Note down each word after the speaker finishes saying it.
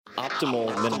Optimal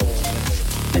minimal.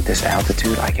 At this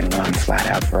altitude, I can run flat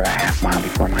out for a half mile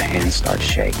before my hands start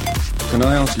shaking. Can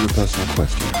I answer your personal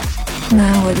question?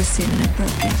 Now would seem an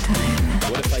appropriate time.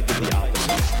 What if I did the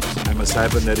opposite? I'm a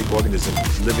cybernetic organism,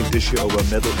 living tissue over a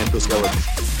metal endoskeleton.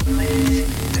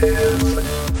 Tim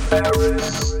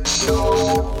Ferriss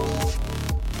Show.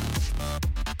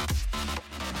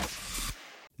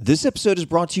 This episode is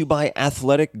brought to you by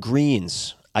Athletic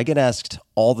Greens. I get asked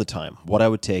all the time what I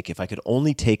would take if I could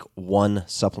only take one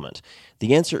supplement.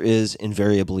 The answer is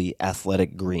invariably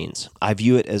Athletic Greens. I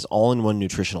view it as all-in-one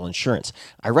nutritional insurance.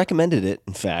 I recommended it,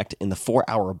 in fact, in the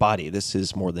 4-Hour Body. This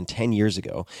is more than 10 years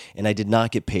ago, and I did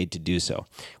not get paid to do so.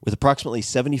 With approximately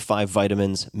 75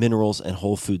 vitamins, minerals, and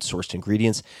whole food-sourced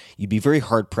ingredients, you'd be very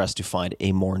hard-pressed to find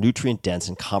a more nutrient-dense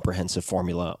and comprehensive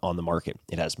formula on the market.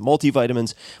 It has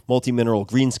multivitamins, multi-mineral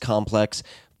greens complex,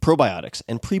 probiotics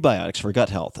and prebiotics for gut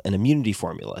health, an immunity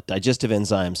formula, digestive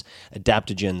enzymes,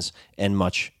 adaptogens, and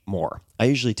much more. I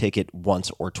usually take it once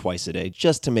or twice a day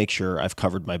just to make sure I've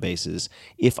covered my bases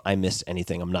if I missed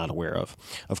anything I'm not aware of.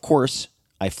 Of course,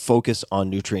 I focus on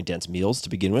nutrient-dense meals to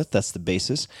begin with. That's the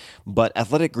basis. But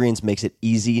Athletic Greens makes it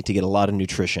easy to get a lot of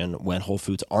nutrition when whole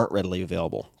foods aren't readily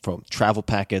available. From travel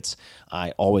packets,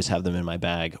 I always have them in my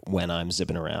bag when I'm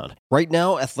zipping around. Right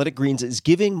now, Athletic Greens is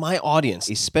giving my audience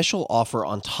a special offer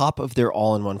on top of their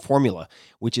all-in-one formula,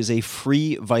 which is a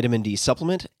free vitamin D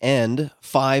supplement and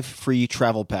 5 free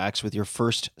travel packs with your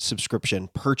first subscription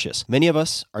purchase. Many of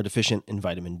us are deficient in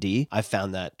vitamin D. I've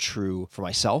found that true for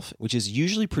myself, which is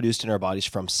usually produced in our bodies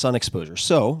from sun exposure.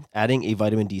 So, adding a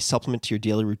vitamin D supplement to your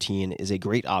daily routine is a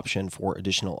great option for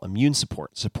additional immune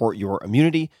support. Support your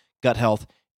immunity, gut health,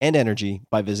 and energy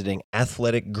by visiting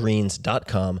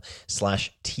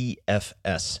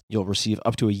athleticgreens.com/TFS. You'll receive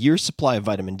up to a year's supply of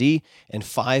vitamin D and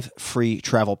 5 free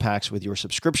travel packs with your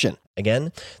subscription.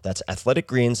 Again, that's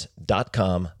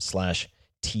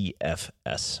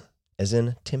athleticgreens.com/TFS, as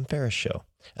in Tim Ferriss Show.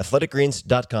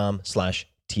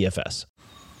 athleticgreens.com/TFS.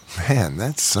 Man,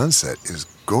 that sunset is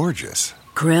gorgeous.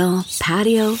 Grill,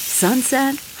 patio,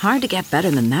 sunset. Hard to get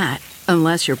better than that.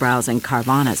 Unless you're browsing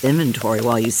Carvana's inventory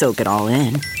while you soak it all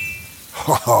in.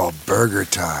 Oh, burger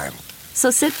time.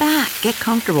 So sit back, get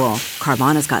comfortable.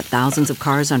 Carvana's got thousands of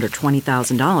cars under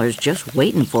 $20,000 just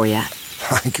waiting for you.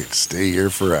 I could stay here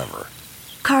forever.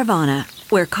 Carvana,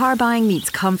 where car buying meets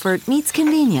comfort meets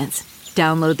convenience.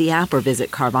 Download the app or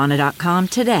visit Carvana.com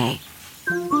today.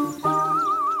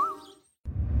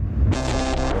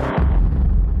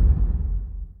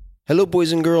 Hello,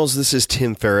 boys and girls. This is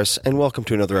Tim Ferriss, and welcome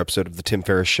to another episode of The Tim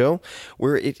Ferriss Show,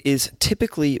 where it is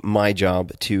typically my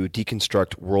job to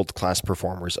deconstruct world-class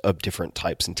performers of different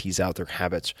types and tease out their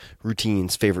habits,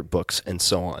 routines, favorite books, and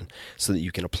so on, so that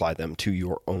you can apply them to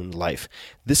your own life.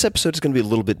 This episode is going to be a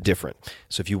little bit different.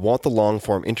 So if you want the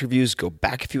long-form interviews, go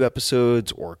back a few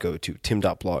episodes, or go to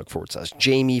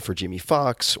tim.blog/Jamie for Jamie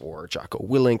Foxx, or Jocko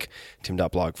Willink,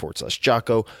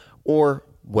 tim.blog/Jocko, or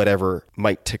whatever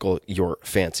might tickle your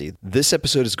fancy. This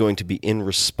episode is going to be in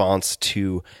response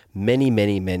to many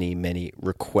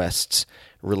requests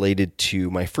related to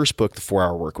my first book, The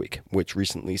 4-Hour Workweek, which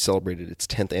recently celebrated its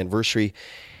 10th anniversary.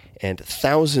 And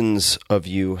thousands of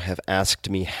you have asked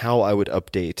me how I would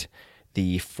update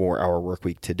the 4-Hour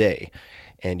Workweek today.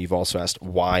 And you've also asked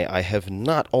why I have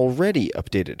not already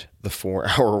updated the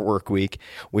 4-Hour Workweek,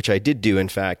 which I did do, in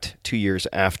fact, 2 years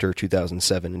after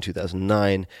 2007 and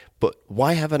 2009. But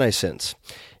why haven't I since?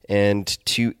 And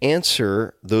to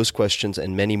answer those questions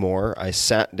and many more, I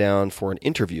sat down for an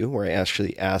interview where I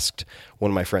actually asked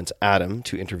one of my friends, Adam,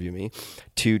 to interview me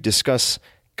to discuss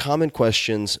common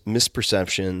questions,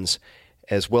 misperceptions,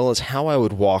 as well as how I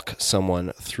would walk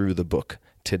someone through the book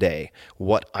today,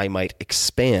 what I might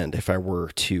expand if I were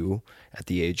to, at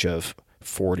the age of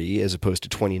 40 as opposed to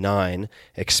 29,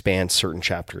 expand certain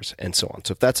chapters and so on.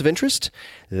 So if that's of interest,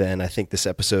 then I think this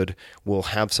episode will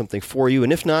have something for you.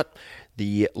 And if not,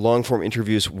 the long-form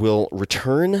interviews will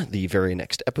return the very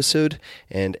next episode.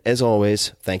 And as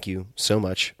always, thank you so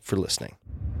much for listening.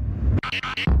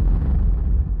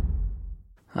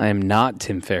 I am not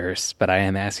Tim Ferriss, but I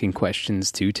am asking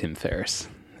questions to Tim Ferriss.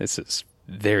 This is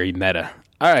very meta.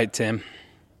 All right, Tim.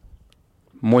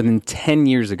 More than 10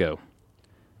 years ago,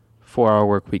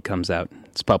 4-Hour Workweek comes out.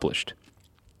 It's published.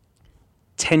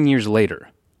 10 years later,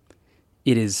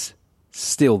 it is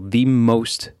still the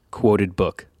most quoted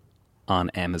book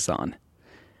on Amazon.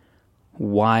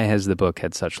 Why has the book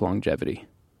had such longevity?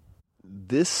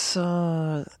 This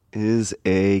is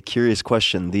a curious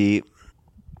question. The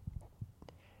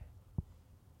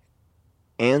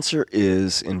answer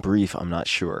is, in brief, I'm not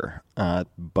sure.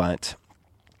 But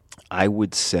I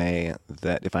would say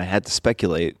that if I had to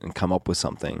speculate and come up with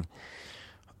something,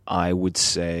 I would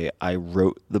say I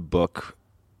wrote the book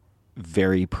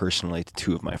very personally to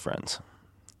two of my friends.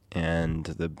 And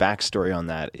the backstory on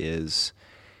that is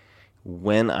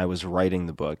when I was writing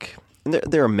the book, and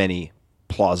there are many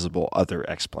plausible other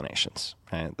explanations,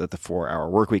 right? That the 4-Hour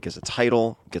Workweek as a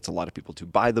title gets a lot of people to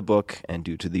buy the book, and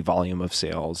due to the volume of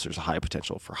sales, there's a high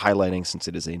potential for highlighting since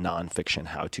it is a nonfiction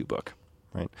how-to book,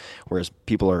 right? Whereas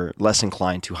people are less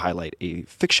inclined to highlight a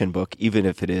fiction book, even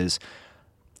if it is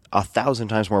 1,000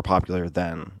 times more popular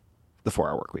than the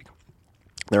 4-Hour Workweek.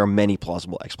 There are many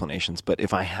plausible explanations, but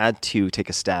if I had to take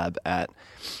a stab at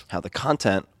how the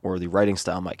content or the writing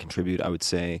style might contribute, I would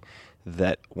say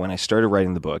that when I started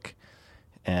writing the book,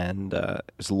 and it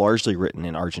was largely written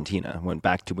in Argentina, went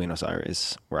back to Buenos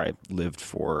Aires, where I lived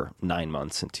for 9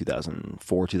 months in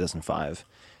 2004, 2005,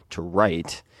 to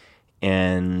write,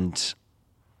 and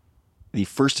the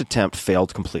first attempt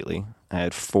failed completely. I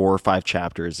had 4 or 5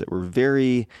 chapters that were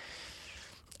very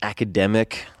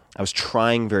academic. I was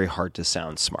trying very hard to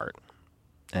sound smart.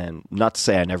 And not to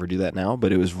say I never do that now,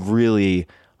 but it was really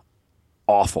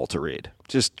awful to read.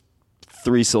 Just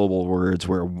 3-syllable words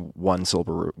where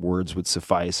 1-syllable words would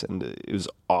suffice, and it was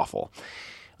awful,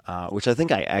 which I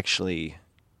think I actually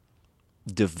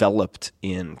developed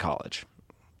in college.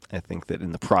 I think that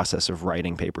in the process of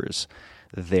writing papers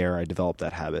there, I developed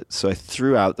that habit. So I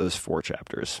threw out those 4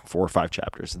 or 5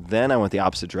 chapters. Then I went the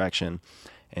opposite direction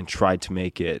and tried to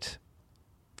make it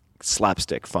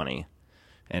slapstick funny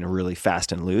and really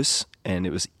fast and loose, and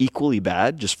it was equally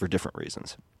bad, just for different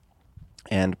reasons.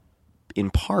 And in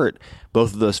part,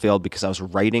 both of those failed because I was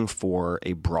writing for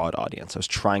a broad audience. I was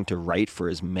trying to write for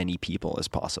as many people as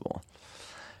possible,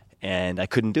 and I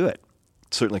couldn't do it.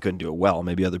 Certainly couldn't do it well.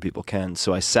 Maybe other people can.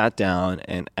 So I sat down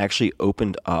and actually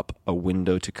opened up a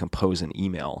window to compose an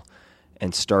email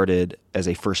and started, as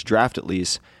a first draft at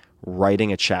least,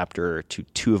 writing a chapter to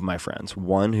 2 of my friends.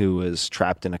 One who was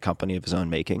trapped in a company of his own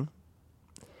making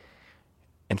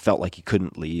and felt like he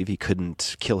couldn't leave, he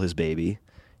couldn't kill his baby,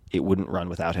 it wouldn't run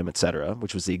without him, etc.,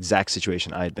 which was the exact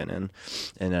situation I had been in.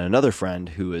 And then another friend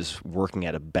who was working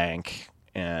at a bank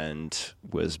and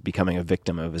was becoming a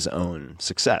victim of his own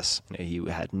success. He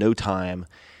had no time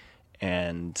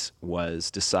and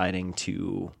was deciding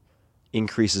to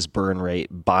increase his burn rate,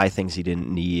 buy things he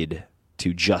didn't need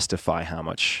to justify how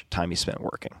much time he spent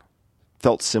working.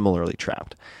 Felt similarly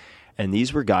trapped. And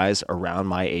these were guys around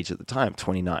my age at the time,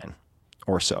 29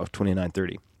 or so, 29,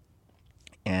 30.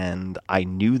 And I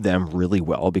knew them really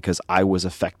well because I was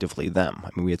effectively them. I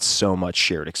mean, we had so much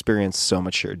shared experience, so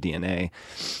much shared DNA,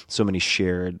 so many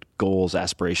shared goals,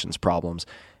 aspirations, problems.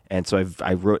 And so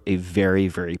I wrote a very,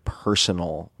 very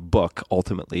personal book,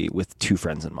 ultimately, with 2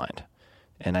 friends in mind.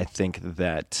 And I think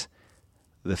that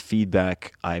the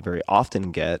feedback I very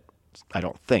often get, I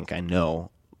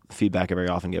know, the feedback I very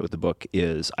often get with the book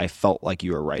is, I felt like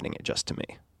you were writing it just to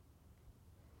me.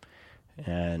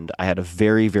 And I had a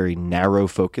very, very narrow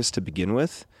focus to begin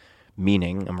with,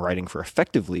 meaning I'm writing for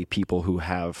effectively people who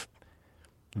have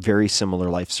very similar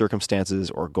life circumstances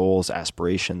or goals,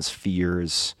 aspirations,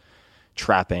 fears,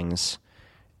 trappings.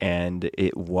 And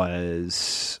it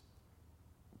was,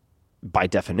 by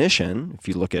definition, if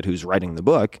you look at who's writing the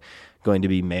book, going to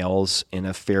be males in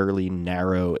a fairly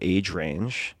narrow age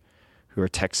range who are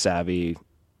tech savvy,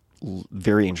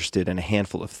 very interested in a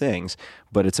handful of things.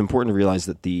 But it's important to realize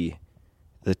that the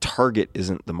target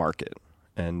isn't the market.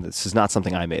 And this is not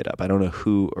something I made up. I don't know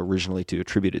who originally to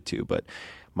attribute it to, but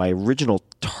my original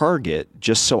target,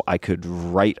 just so I could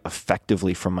write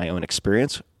effectively from my own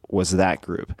experience, was that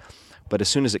group. But as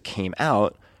soon as it came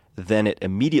out, then it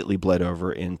immediately bled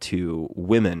over into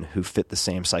women who fit the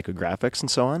same psychographics and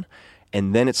so on.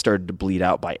 And then it started to bleed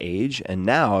out by age. And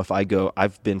now if I go,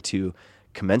 I've been to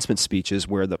commencement speeches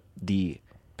where the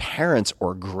parents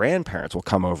or grandparents will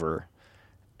come over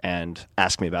and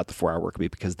ask me about the 4-Hour Workweek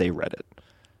because they read it.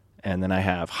 And then I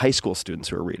have high school students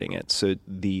who are reading it. So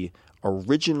the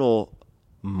original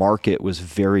market was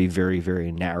very, very,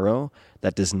 very narrow.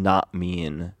 That does not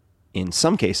mean, in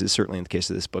some cases, certainly in the case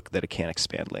of this book, that it can't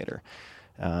expand later.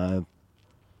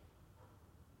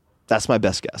 That's my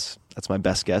best guess. That's my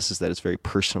best guess, is that it's very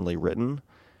personally written,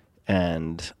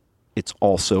 and it's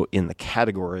also in the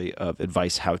category of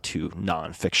advice how-to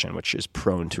nonfiction, which is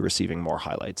prone to receiving more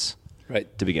highlights.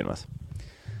 Right. To begin with.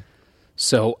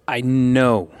 So I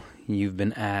know you've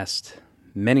been asked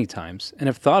many times, and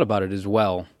have thought about it as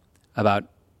well, about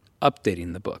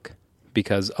updating the book,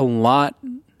 because a lot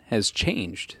has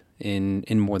changed in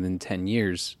more than 10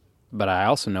 years. But I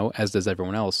also know, as does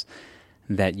everyone else,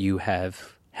 that you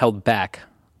have held back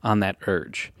on that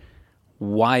urge.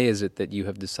 Why is it that you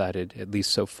have decided, at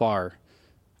least so far,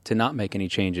 to not make any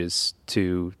changes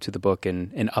to the book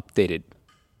and update it?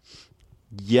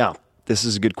 Yeah, this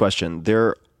is a good question.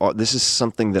 This is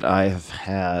something that I have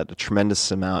had a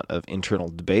tremendous amount of internal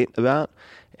debate about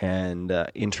and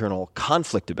internal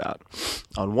conflict about.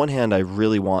 On one hand, I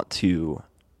really want to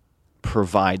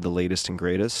provide the latest and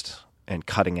greatest and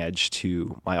cutting edge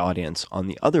to my audience. On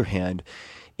the other hand,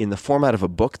 in the format of a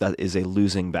book, that is a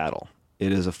losing battle.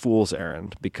 It is a fool's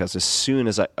errand because as soon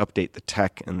as I update the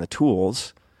tech and the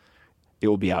tools, it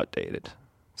will be outdated.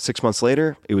 6 months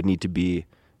later, it would need to be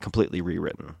completely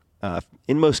rewritten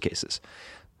in most cases.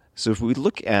 So if we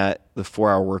look at the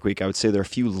 4-hour work week, I would say there are a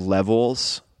few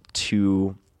levels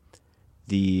to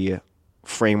the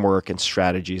framework and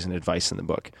strategies and advice in the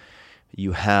book.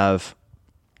 You have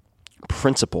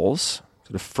principles,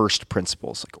 sort of first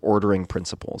principles, like ordering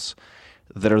principles,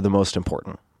 that are the most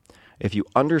important. If you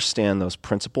understand those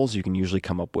principles, you can usually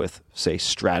come up with, say,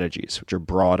 strategies, which are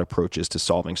broad approaches to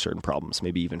solving certain problems,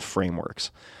 maybe even frameworks.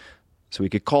 So we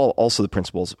could call also the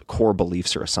principles core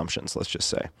beliefs or assumptions, let's just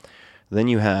say. Then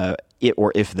you have it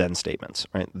or if-then statements,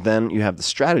 right? Then you have the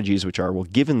strategies, which are, well,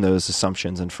 given those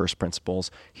assumptions and first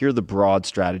principles, here are the broad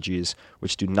strategies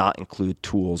which do not include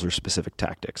tools or specific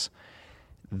tactics.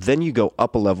 Then you go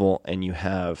up a level and you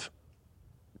have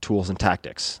tools and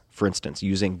tactics. For instance,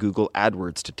 using Google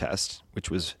AdWords to test, which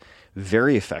was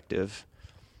very effective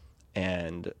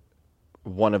and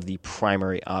one of the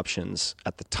primary options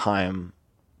at the time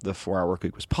the 4-hour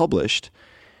workweek was published.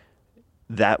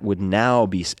 That would now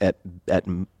be at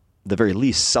the very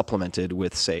least supplemented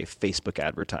with, say, Facebook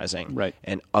advertising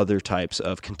and other types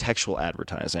of contextual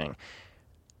advertising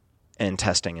and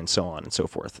testing and so on and so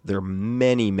forth. There are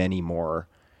many, many more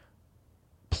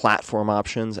platform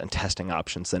options and testing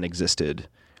options than existed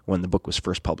when the book was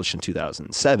first published in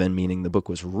 2007, meaning the book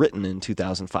was written in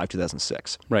 2005,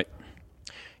 2006. Right.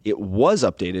 It was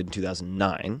updated in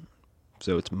 2009,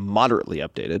 so it's moderately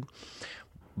updated,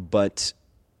 but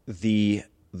the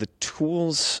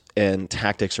tools and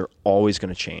tactics are always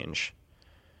going to change.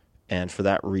 And for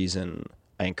that reason,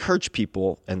 I encourage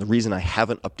people, and the reason I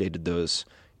haven't updated those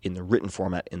in the written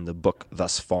format in the book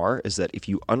thus far is that if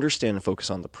you understand and focus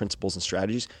on the principles and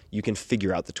strategies, you can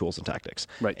figure out the tools and tactics.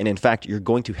 Right. And in fact, you're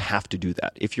going to have to do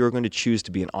that. If you're going to choose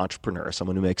to be an entrepreneur,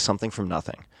 someone who makes something from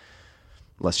nothing,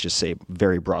 let's just say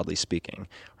very broadly speaking,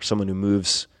 or someone who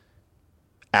moves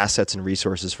assets and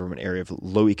resources from an area of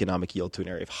low economic yield to an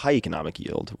area of high economic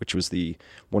yield, which was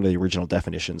one of the original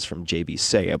definitions from J.B.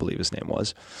 Say, I believe his name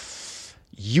was,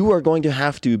 you are going to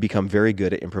have to become very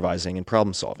good at improvising and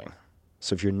problem solving.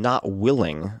 So if you're not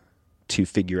willing to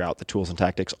figure out the tools and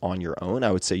tactics on your own,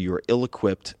 I would say you are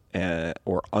ill-equipped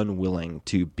or unwilling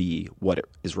to be what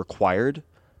is required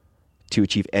to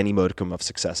achieve any modicum of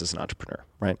success as an entrepreneur,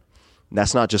 right? And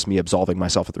that's not just me absolving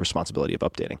myself of the responsibility of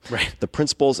updating. Right. The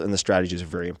principles and the strategies are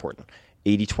very important.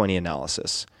 80-20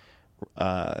 analysis.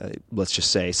 Let's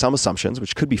just say some assumptions,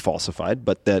 which could be falsified,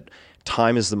 but that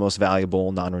time is the most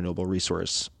valuable non-renewable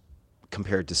resource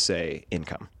compared to, say,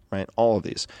 income, right? All of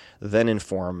these then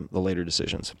inform the later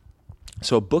decisions.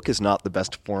 So a book is not the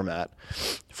best format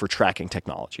for tracking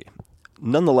technology.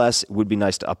 Nonetheless, it would be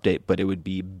nice to update, but it would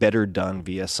be better done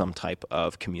via some type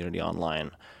of community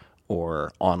online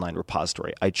or online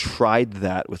repository. I tried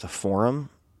that with a forum,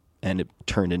 and it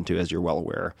turned into, as you're well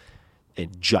aware, a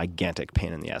gigantic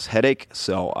pain in the ass headache,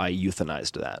 so I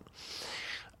euthanized that.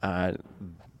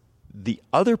 The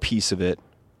other piece of it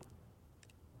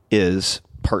is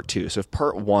part two. So if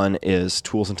part one is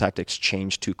tools and tactics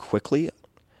change too quickly,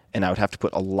 and I would have to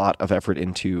put a lot of effort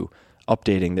into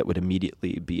updating that would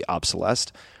immediately be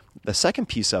obsolete. The second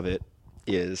piece of it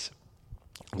is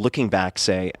looking back,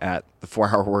 say, at the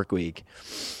 4-hour work week,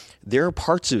 there are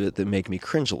parts of it that make me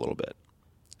cringe a little bit.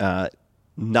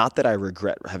 Not that I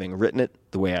regret having written it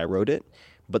the way I wrote it,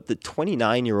 but the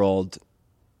 29-year-old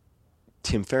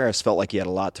Tim Ferriss felt like he had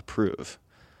a lot to prove.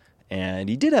 And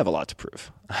he did have a lot to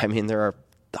prove. I mean, there are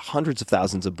hundreds of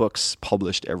thousands of books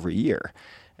published every year.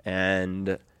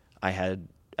 And I had,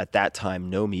 at that time,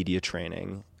 no media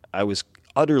training. I was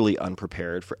utterly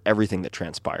unprepared for everything that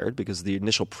transpired because the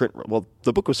initial print, well,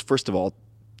 the book was, first of all,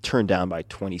 turned down by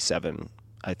 27,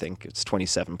 I think it's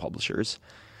 27 publishers.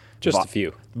 Just a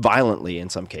few. Violently in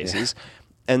some cases.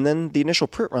 Yeah. And then the initial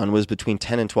print run was between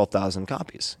 10 and 12,000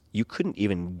 copies. You couldn't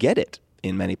even get it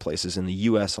in many places in the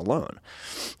U.S. alone.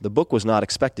 The book was not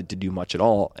expected to do much at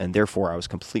all, and therefore I was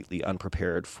completely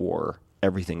unprepared for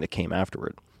everything that came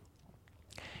afterward.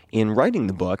 In writing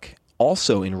the book,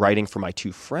 also in writing for my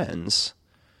two friends,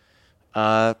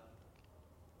 I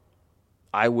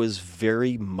was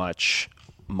very much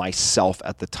myself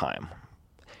at the time.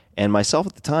 And myself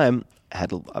at the time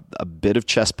had a bit of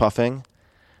chest puffing,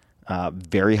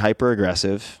 very hyper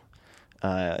aggressive,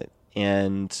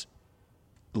 and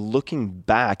looking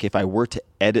back, if I were to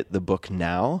edit the book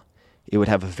now, it would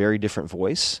have a very different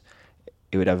voice.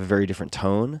 It would have a very different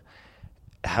tone,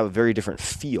 have a very different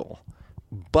feel.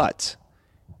 But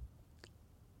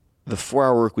the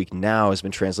 4-Hour Workweek now has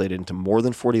been translated into more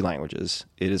than 40 languages.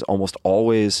 It is almost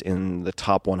always in the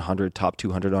top 100, top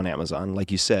 200 on Amazon.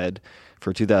 Like you said,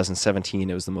 for 2017,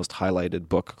 it was the most highlighted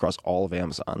book across all of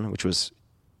Amazon, which was,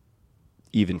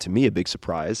 even to me, a big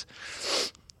surprise.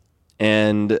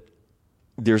 And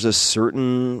there's a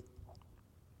certain,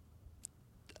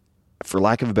 for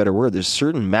lack of a better word, there's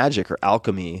certain magic or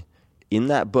alchemy in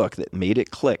that book that made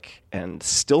it click and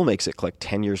still makes it click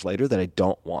 10 years later that I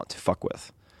don't want to fuck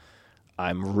with.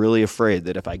 I'm really afraid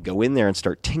that if I go in there and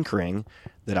start tinkering,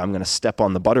 that I'm going to step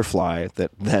on the butterfly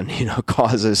that then,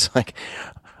 causes like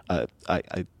a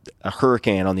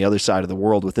hurricane on the other side of the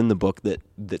world within the book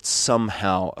that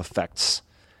somehow affects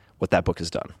what that book has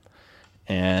done.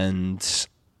 And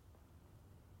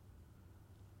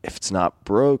if it's not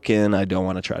broken, I don't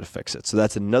want to try to fix it. So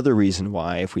that's another reason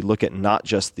why, if we look at not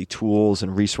just the tools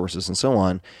and resources and so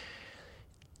on,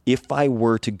 if I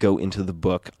were to go into the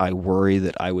book, I worry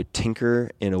that I would tinker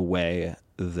in a way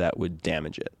that would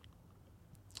damage it.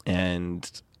 And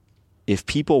if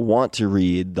people want to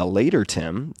read the later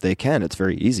Tim, they can. It's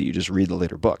very easy. You just read the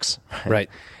later books. Right.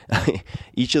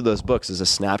 Each of those books is a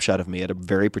snapshot of me at a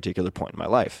very particular point in my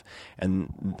life.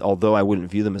 And although I wouldn't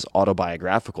view them as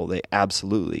autobiographical, they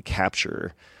absolutely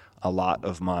capture a lot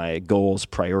of my goals,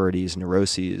 priorities,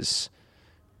 neuroses,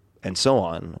 and so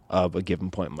on of a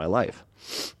given point in my life.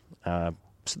 So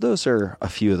those are a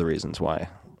few of the reasons why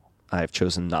I've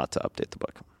chosen not to update the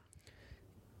book.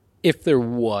 If there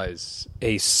was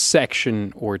a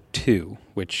section or two,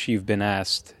 which you've been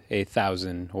asked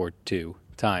 1,000 or 2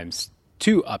 times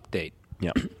to update,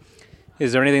 yeah,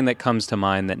 is there anything that comes to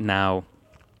mind that now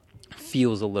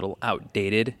feels a little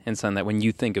outdated and something that when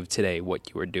you think of today,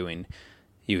 what you are doing,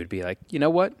 you would be like, you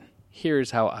know what?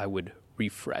 Here's how I would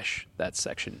refresh that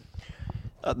section.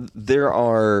 There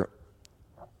are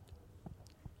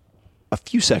a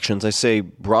few sections. I say,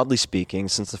 broadly speaking,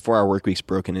 since the 4-Hour Workweek's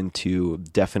broken into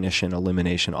definition,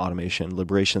 elimination, automation,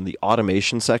 liberation, the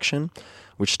automation section,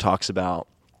 which talks about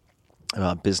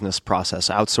business process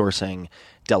outsourcing,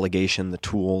 delegation, the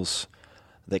tools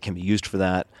that can be used for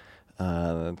that,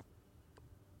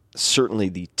 certainly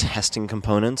the testing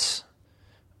components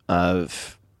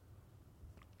of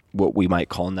what we might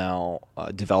call now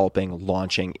developing,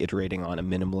 launching, iterating on a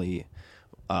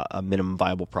minimum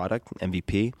viable product,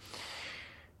 MVP.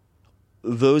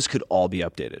 Those could all be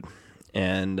updated.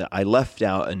 And I left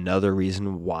out another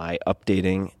reason why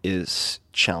updating is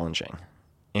challenging.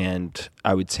 And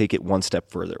I would take it one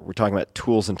step further. We're talking about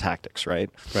tools and tactics,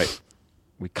 right? Right.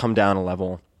 We come down a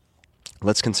level.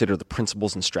 Let's consider the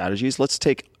principles and strategies. Let's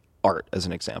take art as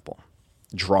an example.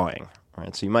 Drawing,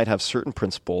 right? So you might have certain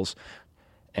principles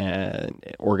and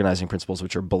organizing principles,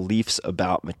 which are beliefs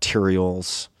about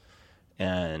materials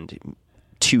and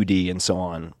 2D and so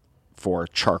on for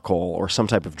charcoal or some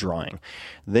type of drawing.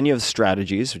 Then you have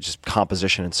strategies, which is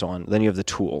composition and so on. Then you have the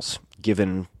tools,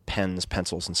 given pens,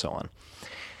 pencils, and so on.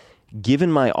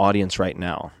 Given my audience right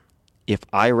now, if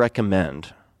I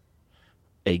recommend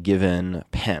a given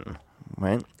pen,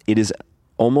 right, it is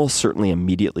almost certainly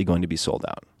immediately going to be sold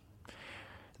out.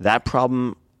 That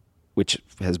problem, which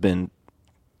has been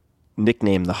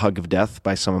nicknamed the hug of death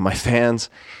by some of my fans,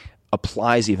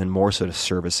 applies even more so to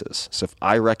services. So if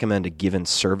I recommend a given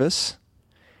service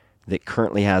that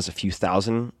currently has a few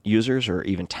thousand users or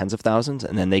even tens of thousands,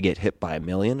 and then they get hit by 1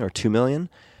 million or 2 million,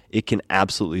 it can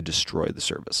absolutely destroy the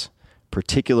service,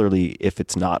 particularly if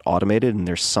it's not automated and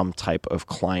there's some type of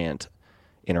client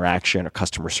interaction or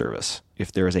customer service.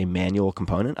 If there is a manual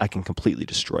component, I can completely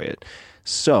destroy it.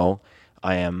 So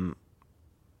I am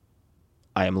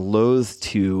loath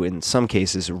to, in some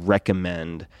cases,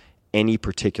 recommend any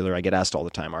particular, I get asked all the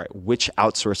time, all right, which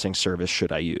outsourcing service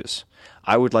should I use?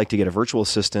 I would like to get a virtual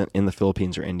assistant in the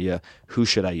Philippines or India. Who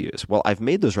should I use? Well, I've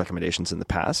made those recommendations in the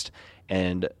past,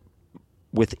 and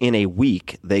within a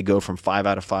week, they go from 5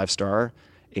 out of 5 star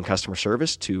in customer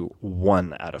service to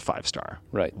 1 out of 5 star.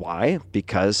 Right. Why?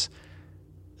 Because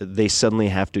they suddenly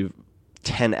have to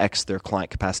 10x their client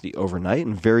capacity overnight,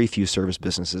 and very few service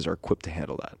businesses are equipped to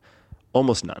handle that.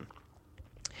 Almost none.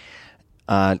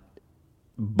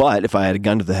 But if I had a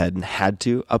gun to the head and had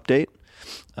to update,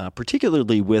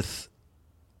 particularly with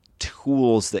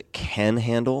tools that can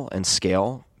handle and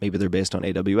scale, maybe they're based on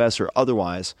AWS or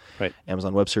otherwise, right,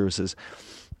 Amazon Web Services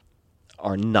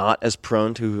are not as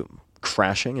prone to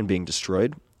crashing and being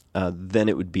destroyed, then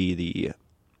it would be the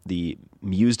the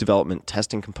Muse development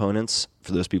testing components.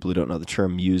 For those people who don't know the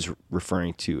term, Muse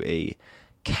referring to a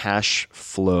cash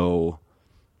flow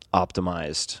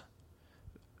optimized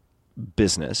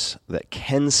business that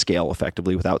can scale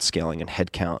effectively without scaling in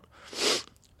headcount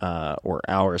or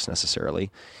hours necessarily,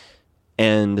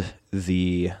 and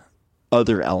the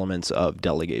other elements of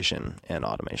delegation and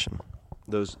automation.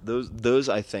 Those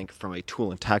I think from a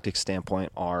tool and tactics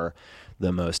standpoint are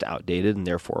the most outdated and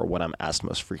therefore what I'm asked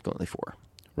most frequently for.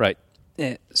 Right.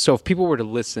 So if people were to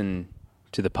listen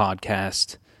to the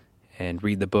podcast and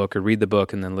read the book, or read the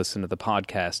book and then listen to the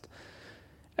podcast,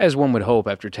 as one would hope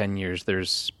after 10 years,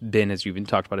 there's been, as you've been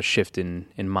talked about, a shift in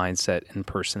mindset and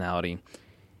personality.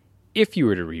 If you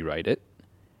were to rewrite it,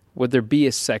 would there be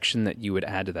a section that you would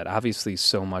add to that? Obviously,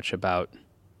 so much about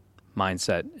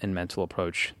mindset and mental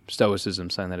approach, stoicism,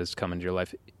 something that has come into your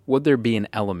life. Would there be an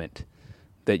element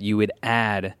that you would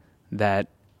add that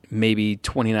maybe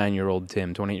 28-year-old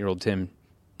Tim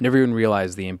never even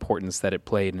realized the importance that it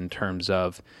played in terms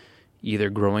of either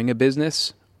growing a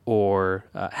business or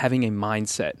having a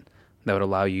mindset that would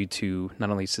allow you to not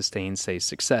only sustain, say,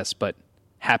 success, but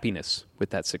happiness with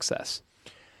that success?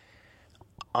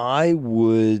 I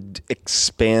would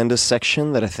expand a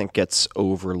section that I think gets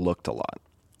overlooked a lot.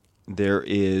 There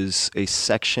is a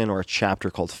section or a chapter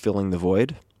called Filling the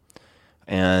Void,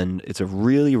 and it's a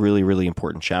really, really, really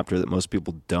important chapter that most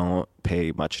people don't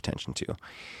pay much attention to.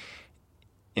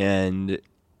 And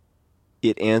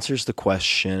it answers the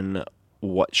question,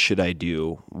 what should I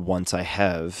do once I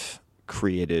have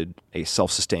created a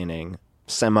self-sustaining,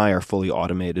 semi or fully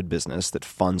automated business that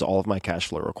funds all of my cash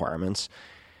flow requirements,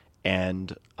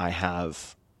 and I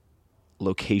have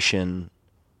location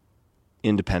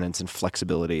independence and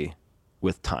flexibility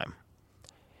with time.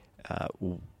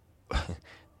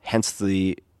 Hence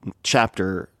the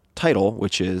chapter title,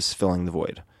 which is Filling the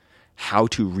Void. How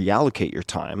to reallocate your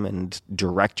time and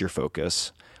direct your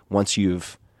focus once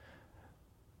you've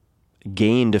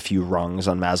gained a few rungs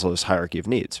on Maslow's hierarchy of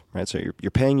needs, right? So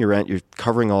you're paying your rent, you're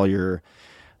covering all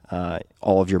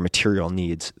of your material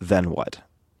needs, then what?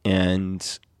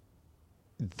 And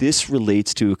this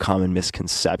relates to a common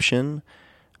misconception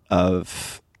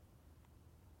of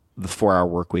the 4-hour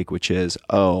work week, which is,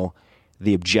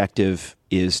 the objective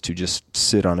is to just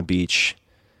sit on a beach,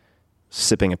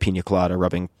 sipping a pina colada,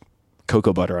 rubbing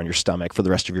cocoa butter on your stomach for the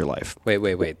rest of your life.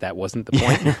 Wait. That wasn't the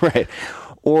point? Right.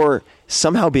 Or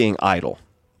somehow being idle,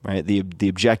 right? The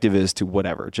objective is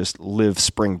to just live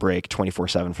spring break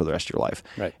 24/7 for the rest of your life.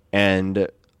 Right. And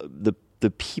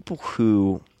the people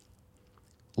who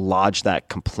lodge that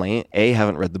complaint,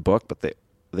 haven't read the book, but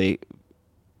they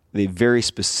very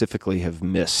specifically have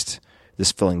missed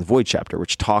this Filling the Void chapter,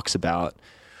 which talks about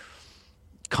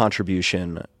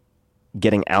contribution,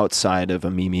 getting outside of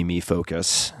a me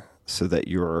focus so that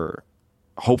you're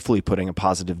hopefully putting a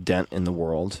positive dent in the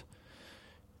world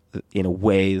in a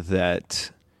way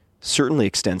that certainly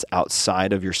extends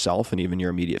outside of yourself and even your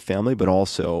immediate family, but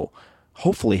also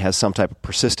hopefully has some type of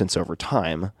persistence over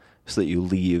time so that you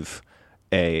leave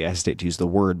I hesitate to use the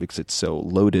word because it's so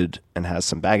loaded and has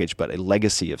some baggage, but a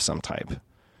legacy of some type.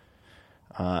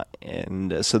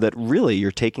 And so that really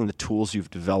you're taking the tools you've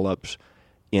developed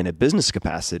in a business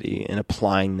capacity and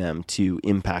applying them to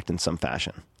impact in some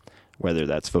fashion, whether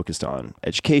that's focused on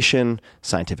education,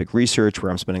 scientific research,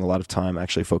 where I'm spending a lot of time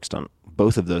actually focused on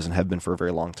both of those and have been for a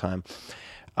very long time.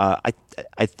 I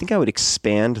think I would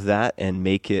expand that and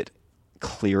make it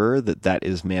clearer that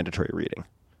is mandatory reading.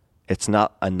 It's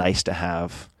not a nice to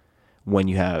have when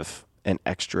you have an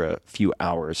extra few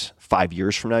hours. 5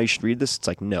 years from now, you should read this. It's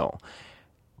like, no.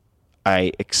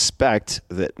 I expect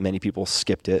that many people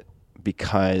skipped it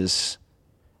because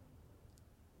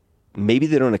maybe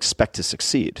they don't expect to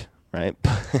succeed, right?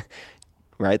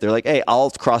 Right? They're like, hey, I'll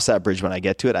cross that bridge when I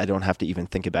get to it. I don't have to even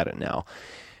think about it now.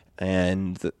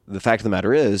 And the fact of the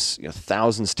matter is,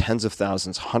 thousands, tens of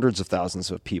thousands, hundreds of thousands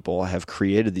of people have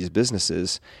created these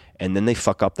businesses, and then they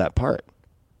fuck up that part,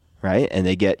 right? And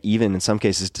they get, even in some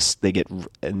cases,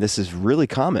 and this is really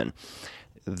common,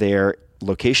 they're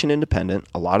location independent.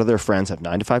 A lot of their friends have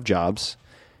 9-to-5 jobs,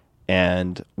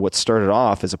 and what started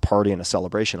off as a party and a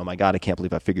celebration, oh my God, I can't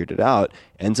believe I figured it out,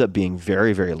 ends up being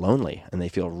very, very lonely, and they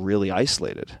feel really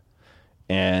isolated,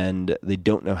 and they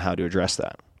don't know how to address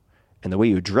that. And the way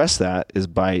you address that is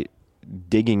by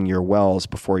digging your wells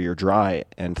before you're dry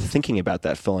and thinking about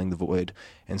that filling the void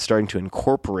and starting to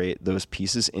incorporate those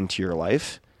pieces into your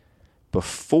life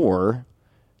before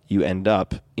you end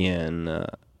up in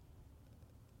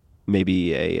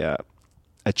maybe a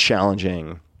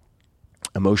challenging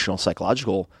emotional,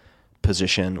 psychological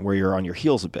position where you're on your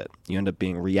heels a bit. You end up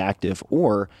being reactive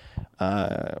or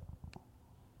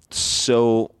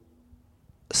so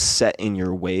set in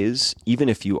your ways, even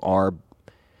if you are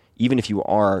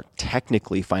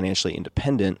technically financially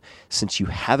independent, since you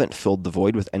haven't filled the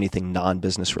void with anything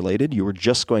non-business related, you are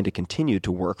just going to continue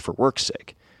to work for work's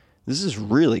sake. This is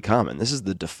really common. This is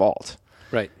the default.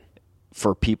 Right.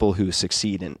 For people who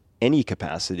succeed in any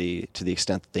capacity to the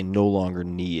extent that they no longer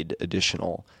need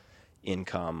additional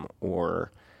income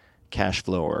or cash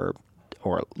flow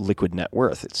or liquid net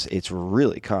worth. It's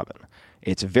really common.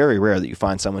 It's very rare that you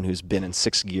find someone who's been in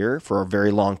sixth gear for a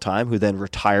very long time who then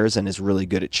retires and is really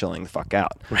good at chilling the fuck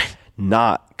out. Right.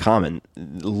 Not common.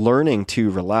 Learning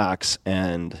to relax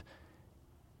and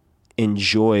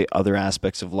enjoy other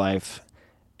aspects of life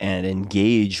and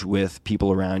engage with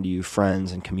people around you,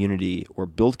 friends and community, or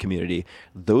build community,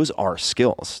 those are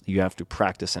skills you have to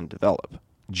practice and develop.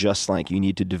 Just like you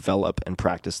need to develop and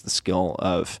practice the skill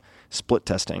of split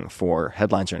testing for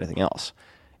headlines or anything else.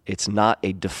 It's not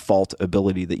a default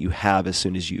ability that you have as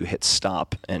soon as you hit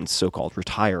stop and so-called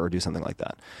retire or do something like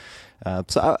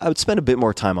that. So I would spend a bit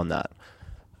more time on that.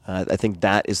 I think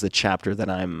that is the chapter that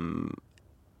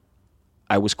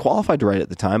I was qualified to write at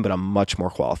the time, but I'm much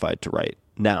more qualified to write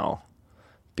now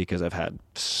because I've had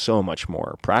so much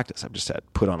more practice. I've just had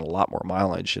put on a lot more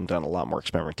mileage and done a lot more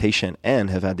experimentation and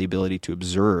have had the ability to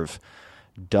observe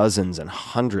dozens and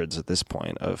hundreds at this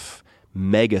point of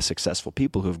mega successful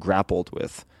people who have grappled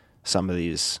with some of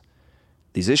these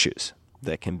issues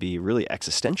that can be really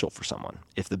existential for someone.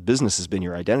 If the business has been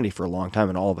your identity for a long time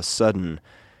and all of a sudden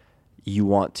you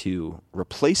want to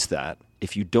replace that,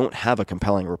 if you don't have a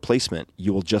compelling replacement,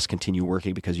 you will just continue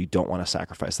working because you don't want to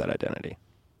sacrifice that identity.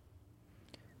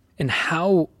 And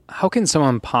how can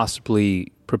someone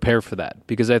possibly prepare for that?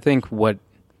 Because I think and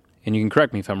you can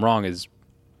correct me if I'm wrong, is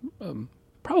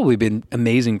probably been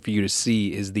amazing for you to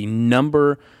see is the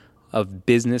number of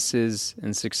businesses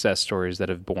and success stories that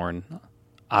have born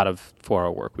out of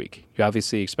 4-Hour Workweek. You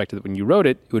obviously expected that when you wrote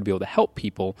it, it would be able to help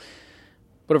people.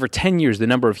 But over 10 years, the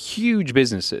number of huge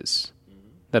businesses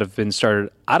that have been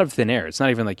started out of thin air, it's not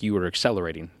even like you were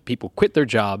accelerating. People quit their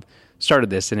job,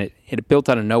 started this, and it built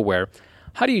out of nowhere.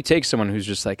 How do you take someone who's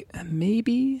just like,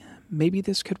 maybe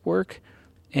this could work,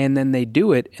 and then they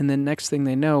do it, and then next thing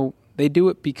they know, they do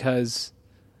it because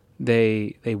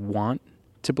they want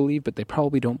to believe, but they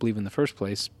probably don't believe in the first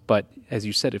place. But as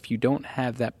you said, if you don't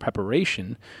have that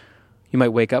preparation, you might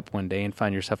wake up one day and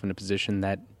find yourself in a position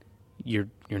that you're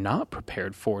not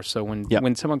prepared for. So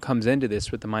when someone comes into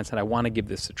this with the mindset, I want to give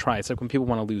this a try, it's like when people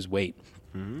want to lose weight.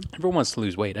 Mm-hmm. Everyone wants to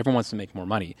lose weight. Everyone wants to make more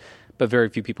money. But very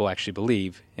few people actually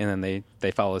believe. And then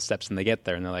they follow the steps and they get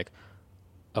there and they're like,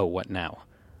 oh, what now?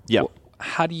 Yeah. Well,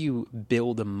 how do you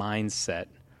build a mindset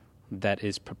that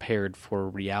is prepared for a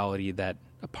reality that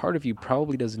a part of you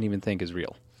probably doesn't even think is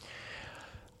real?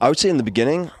 I would say in the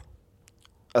beginning,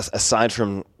 aside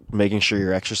from making sure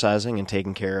you're exercising and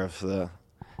taking care of the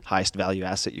highest value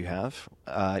asset you have,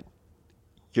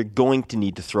 you're going to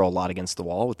need to throw a lot against the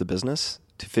wall with the business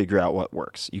to figure out what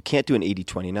works. You can't do an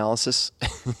 80-20 analysis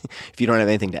if you don't have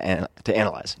anything to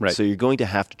analyze. Right. So you're going to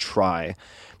have to try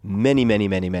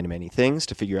many things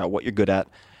to figure out what you're good at,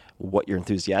 what you're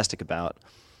enthusiastic about,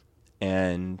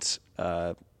 and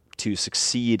to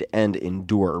succeed and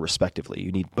endure respectively.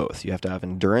 You need both. You have to have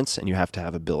endurance and you have to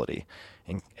have ability.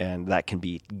 And that can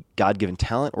be God-given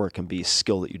talent or it can be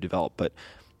skill that you develop. But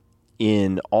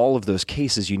in all of those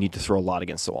cases, you need to throw a lot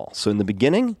against the wall. So in the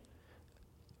beginning,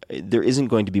 there isn't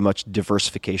going to be much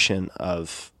diversification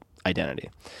of identity.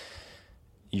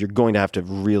 You're going to have to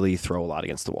really throw a lot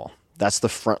against the wall. That's the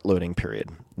front-loading period.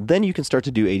 Then you can start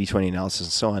to do 80-20 analysis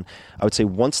and so on. I would say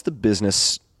once the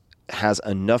business has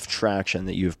enough traction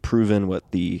that you've proven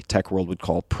what the tech world would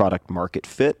call product market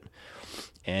fit,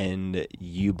 and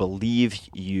you believe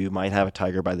you might have a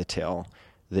tiger by the tail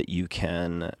that you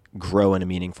can grow in a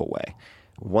meaningful way.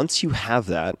 Once you have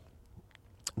that,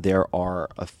 there are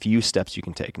a few steps you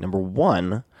can take. Number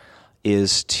one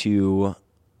is to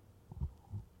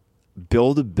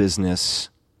build a business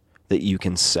that you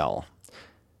can sell,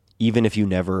 even if you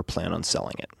never plan on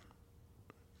selling it.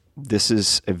 This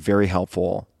is a very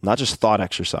helpful, not just thought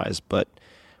exercise, but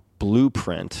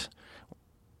blueprint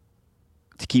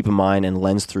to keep in mind and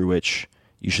lens through which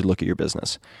you should look at your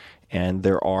business. And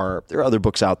there are other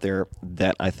books out there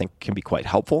that I think can be quite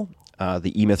helpful.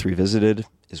 The E-Myth Revisited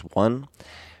is one.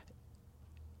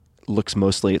 Looks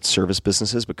mostly at service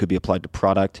businesses, but could be applied to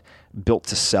product. Built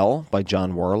to Sell by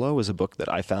John Warrillow is a book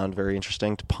that I found very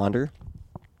interesting to ponder.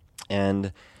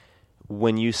 And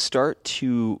when you start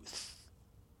to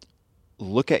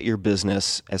look at your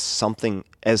business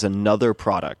as another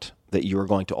product that you are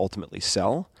going to ultimately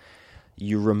sell,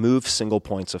 you remove single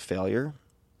points of failure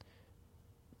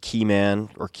key man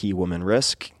or key woman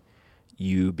risk,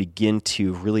 you begin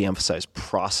to really emphasize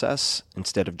process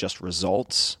instead of just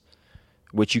results,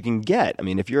 which you can get. I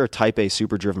mean, if you're a type A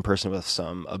super driven person with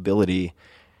some ability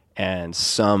and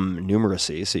some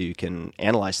numeracy, so you can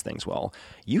analyze things well,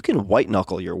 you can white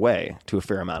knuckle your way to a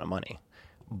fair amount of money.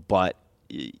 But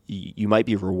you might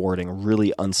be rewarding a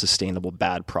really unsustainable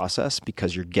bad process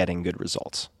because you're getting good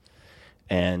results.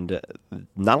 And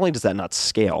not only does that not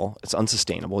scale, it's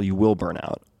unsustainable. You will burn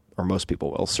out, or most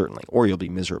people will, certainly, or you'll be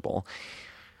miserable.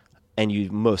 And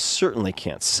you most certainly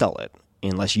can't sell it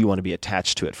unless you want to be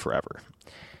attached to it forever.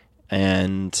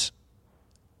 And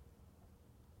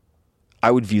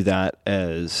I would view that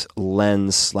as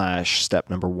lens/step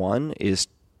number one is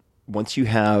once you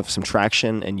have some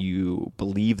traction and you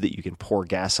believe that you can pour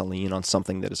gasoline on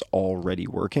something that is already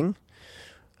working,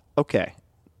 okay,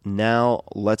 now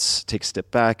let's take a step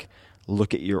back,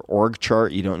 look at your org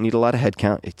chart. You don't need a lot of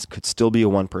headcount. It could still be a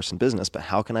one-person business, but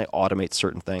how can I automate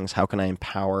certain things? How can I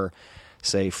empower,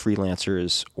 say,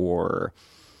 freelancers or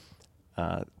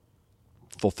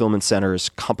fulfillment centers,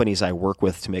 companies I work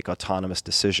with to make autonomous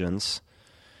decisions,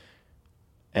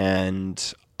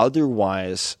 and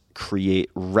otherwise create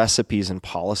recipes and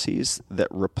policies that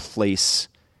replace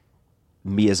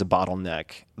me as a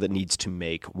bottleneck that needs to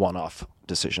make one-off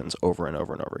decisions over and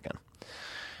over and over again.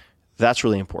 That's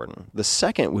really important. The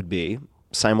second would be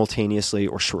simultaneously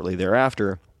or shortly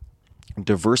thereafter,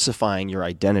 diversifying your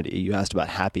identity. You asked about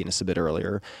happiness a bit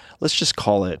earlier. Let's just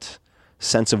call it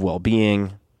sense of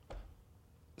well-being,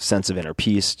 sense of inner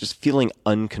peace, just feeling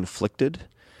unconflicted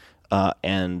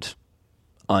and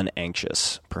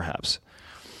unanxious, perhaps.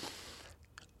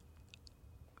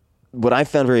 What I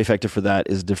found very effective for that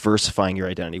is diversifying your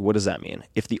identity. What does that mean?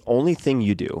 If the only thing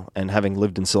you do, and having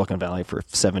lived in Silicon Valley for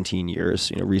 17 years,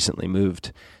 recently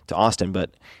moved to Austin,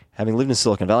 but having lived in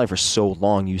Silicon Valley for so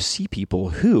long, you see people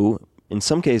who, in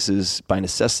some cases, by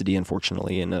necessity,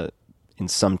 unfortunately, in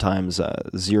sometimes a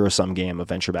zero-sum game of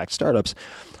venture-backed startups,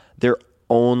 their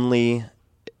only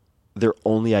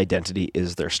identity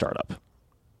is their startup.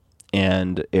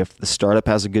 And if the startup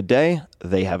has a good day,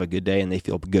 they have a good day and they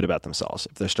feel good about themselves.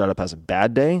 If their startup has a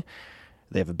bad day,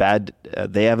 they have a bad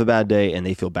day and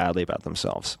they feel badly about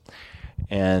themselves.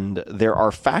 And there are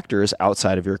factors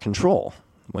outside of your control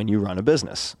when you run a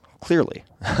business, clearly.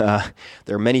 There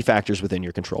are many factors within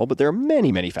your control, but there are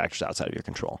many, many factors outside of your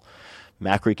control.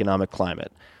 Macroeconomic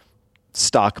climate,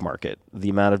 stock market, the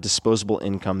amount of disposable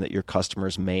income that your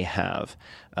customers may have.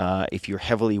 If you're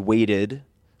heavily weighted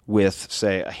with,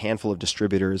 say, a handful of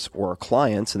distributors or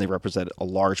clients, and they represent a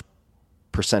large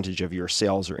percentage of your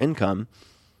sales or income,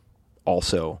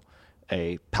 also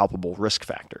a palpable risk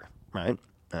factor, right?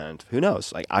 And who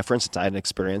knows? Like for instance, I had an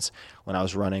experience when I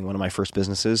was running one of my first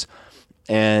businesses,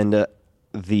 and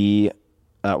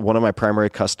one of my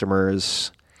primary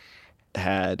customers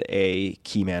had a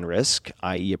key man risk,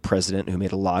 i.e. a president who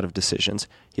made a lot of decisions.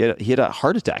 He had a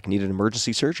heart attack, needed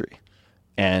emergency surgery.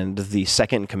 And the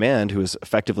second in command, who was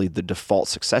effectively the default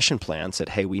succession plan, said,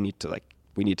 "Hey, we need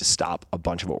to stop a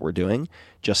bunch of what we're doing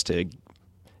just to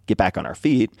get back on our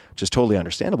feet," which is totally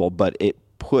understandable. But it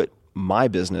put my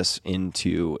business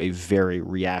into a very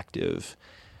reactive,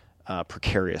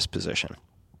 precarious position.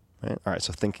 Right? All right.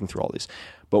 So thinking through all these,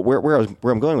 but where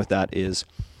I'm going with that is,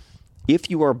 if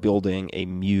you are building a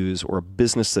muse or a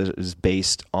business that is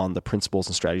based on the principles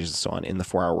and strategies and so on in the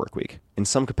 4-hour work week in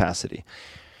some capacity,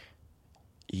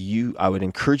 I would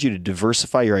encourage you to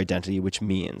diversify your identity, which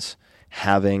means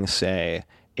having, say,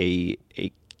 a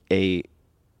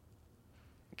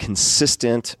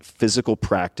consistent physical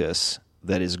practice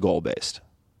that is goal-based.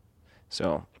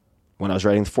 So when I was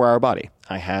writing the 4-Hour Body,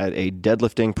 I had a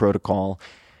deadlifting protocol,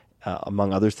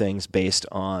 among other things, based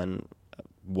on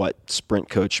what sprint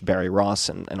coach Barry Ross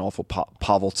and also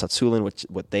Pavel Tsatsouline,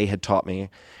 what they had taught me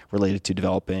related to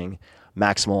developing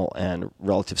maximal and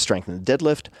relative strength in the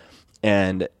deadlift.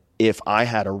 And if I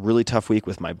had a really tough week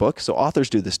with my book, so authors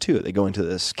do this too. They go into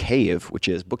this cave, which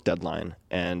is book deadline.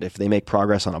 And if they make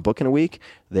progress on a book in a week,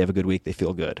 they have a good week, they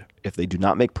feel good. If they do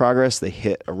not make progress, they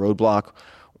hit a roadblock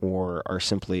or are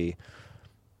simply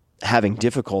having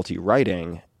difficulty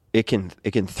writing, it can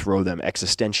throw them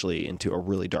existentially into a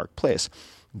really dark place.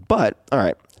 But, all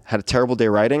right, had a terrible day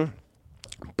writing,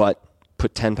 but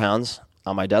put 10 pounds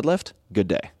on my deadlift, good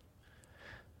day.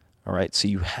 All right, so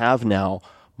you have now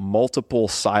multiple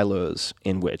silos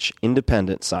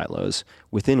independent silos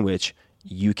within which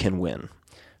you can win.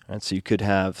 All right, so you could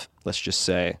have, let's just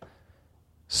say,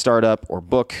 startup or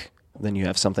book, then you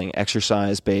have something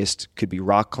exercise-based, could be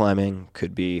rock climbing,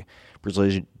 could be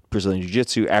Brazilian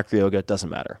Jiu-Jitsu, acro yoga, it doesn't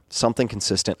matter. Something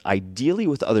consistent, ideally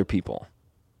with other people.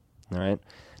 All right?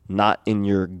 not in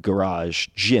your garage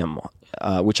gym,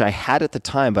 which I had at the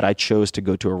time, but I chose to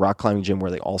go to a rock climbing gym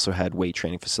where they also had weight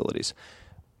training facilities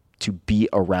to be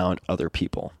around other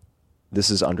people. This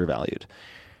is undervalued.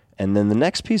 And then the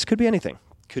next piece could be anything.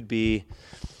 Could be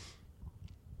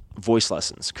voice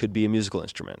lessons, could be a musical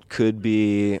instrument, could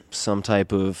be some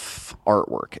type of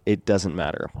artwork. It doesn't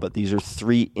matter. But these are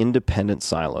 3 independent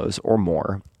silos or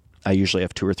more. I usually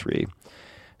have 2 or 3.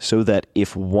 So that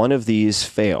if one of these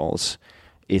fails,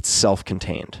 it's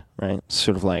self-contained, right?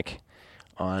 Sort of like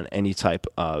on any type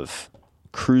of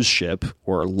cruise ship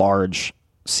or large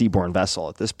seaborne vessel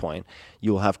at this point,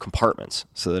 you will have compartments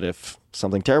so that if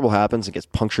something terrible happens, it gets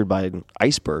punctured by an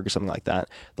iceberg or something like that,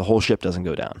 the whole ship doesn't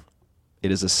go down.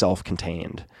 It is a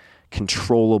self-contained,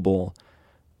 controllable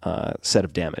set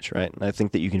of damage, right? And I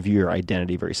think that you can view your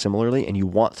identity very similarly, and you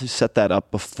want to set that up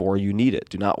before you need it.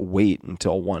 Do not wait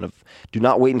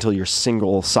until your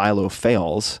single silo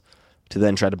fails to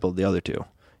then try to build the other 2.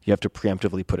 You have to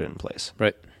preemptively put it in place.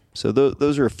 Right. So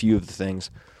those are a few of the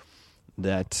things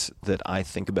that I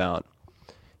think about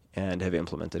and have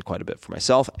implemented quite a bit for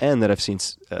myself, and that I've seen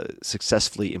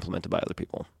successfully implemented by other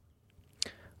people.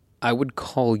 I would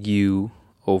call you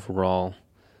overall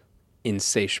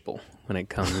insatiable when it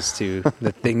comes to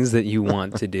the things that you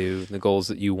want to do, the goals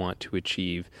that you want to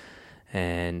achieve,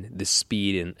 and the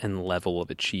speed and level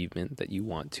of achievement that you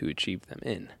want to achieve them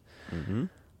in. Mm-hmm.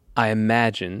 I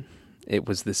imagine it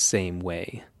was the same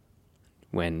way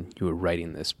when you were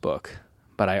writing this book,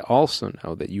 but I also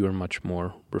know that you are much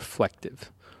more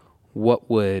reflective. What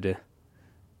would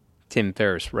Tim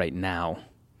Ferriss right now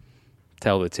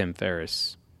tell the Tim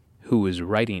Ferriss who is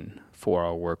writing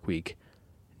 4-Hour Workweek,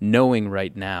 knowing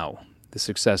right now the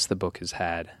success the book has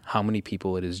had, how many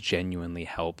people it has genuinely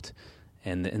helped,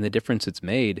 and the difference it's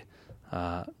made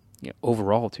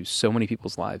overall to so many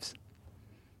people's lives?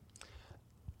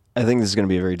 I think this is going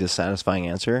to be a very dissatisfying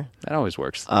answer. That always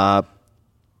works. I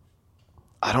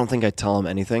don't think I'd tell him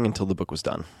anything until the book was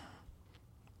done.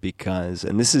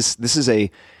 And this is a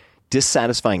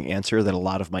dissatisfying answer that a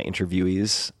lot of my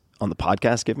interviewees on the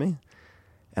podcast give me.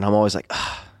 And I'm always like,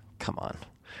 come on.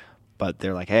 But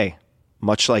they're like, hey,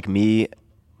 much like me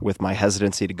with my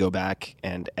hesitancy to go back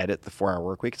and edit the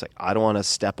 4-Hour Workweek, it's like, I don't want to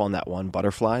step on that one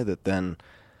butterfly that then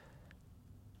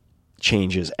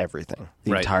changes everything,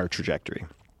 the entire trajectory.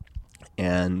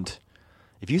 And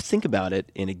if you think about it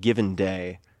in a given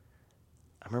day,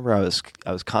 I remember I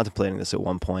was contemplating this at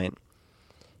one point.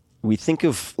 We think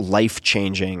of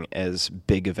life-changing as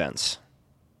big events.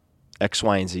 X,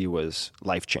 Y, and Z was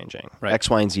life-changing. Right. X,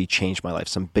 Y, and Z changed my life,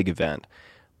 some big event.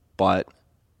 But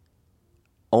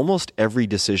almost every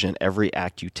decision, every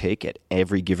act you take at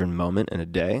every given moment in a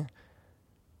day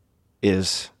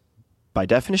is, by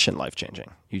definition,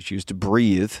 life-changing. You choose to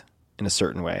breathe in a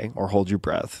certain way, or hold your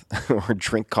breath, or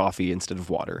drink coffee instead of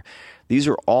water. These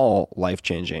are all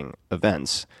life-changing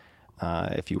events.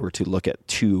 If you were to look at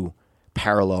 2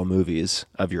 parallel movies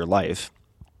of your life,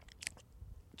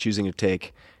 choosing to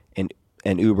take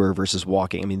an Uber versus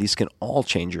walking, I mean, these can all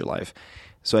change your life.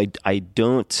 So I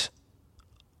don't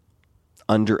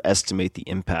underestimate the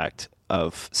impact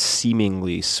of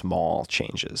seemingly small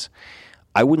changes.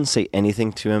 I wouldn't say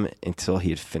anything to him until he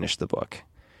had finished the book.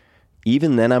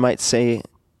 Even then I might say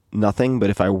nothing,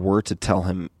 but if I were to tell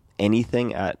him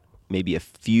anything at maybe a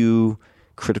few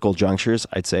critical junctures,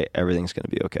 I'd say everything's going to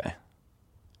be okay.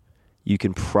 You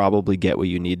can probably get what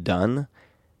you need done,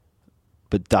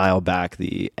 but dial back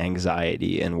the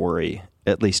anxiety and worry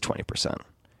at least 20%.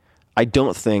 I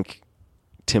don't think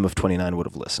Tim of 29 would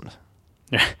have listened.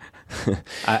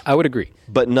 I would agree.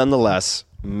 But nonetheless,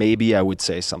 maybe I would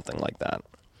say something like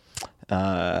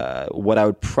that. What I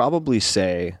would probably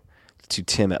say to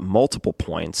Tim at multiple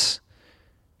points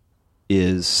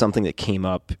is something that came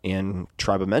up in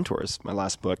Tribe of Mentors, my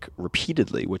last book,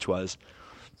 repeatedly, which was,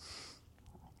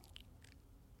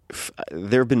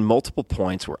 there have been multiple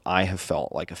points where I have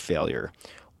felt like a failure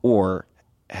or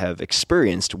have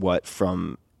experienced what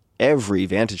from every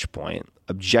vantage point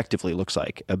objectively looks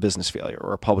like a business failure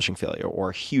or a publishing failure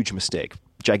or a huge mistake,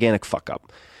 gigantic fuck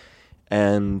up.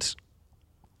 And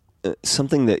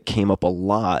something that came up a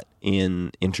lot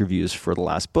in interviews for the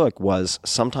last book was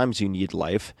sometimes you need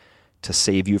life to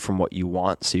save you from what you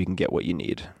want so you can get what you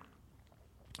need.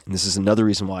 And this is another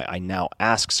reason why I now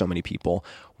ask so many people,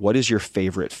 what is your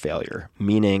favorite failure?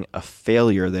 Meaning a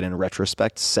failure that in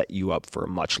retrospect set you up for a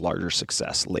much larger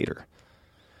success later.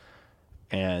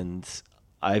 And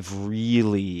I've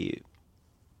really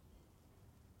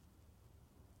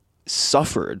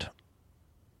suffered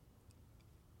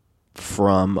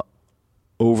from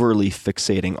overly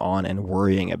fixating on and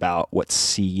worrying about what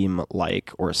seem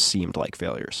like or seemed like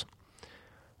failures.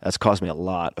 That's caused me a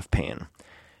lot of pain.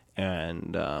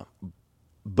 And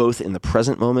both in the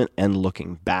present moment and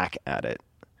looking back at it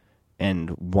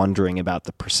and wondering about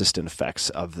the persistent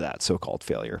effects of that so-called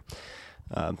failure.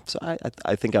 So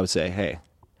I think I would say, hey,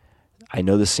 I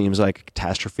know this seems like a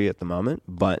catastrophe at the moment,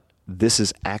 but this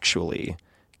is actually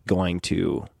going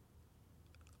to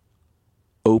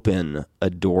open a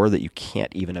door that you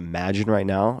can't even imagine right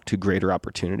now to greater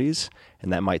opportunities.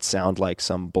 And that might sound like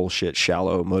some bullshit,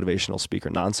 shallow, motivational speaker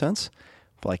nonsense.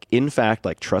 But like, in fact,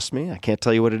 like, trust me, I can't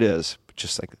tell you what it is, but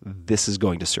just like, this is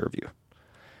going to serve you.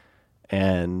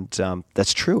 And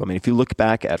that's true. I mean, if you look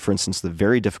back at, for instance, the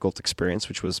very difficult experience,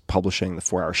 which was publishing The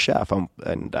 4-Hour Chef,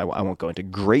 and I won't go into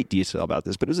great detail about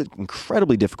this, but it was an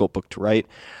incredibly difficult book to write.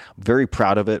 I'm very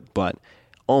proud of it, but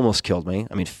almost killed me.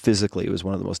 I mean, physically, it was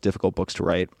one of the most difficult books to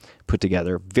write, put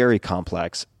together, very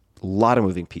complex, a lot of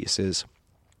moving pieces.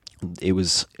 It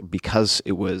was because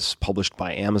it was published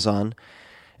by Amazon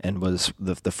and was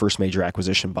the first major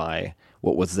acquisition by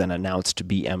what was then announced to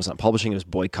be Amazon Publishing. It was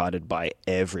boycotted by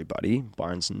everybody,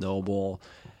 Barnes & Noble,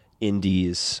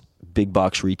 indies, big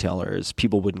box retailers.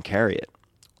 People wouldn't carry it.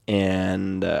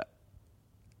 And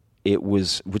it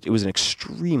was an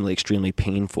extremely, extremely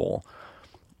painful,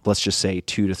 let's just say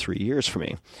 2 to 3 years for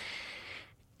me.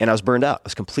 And I was burned out. I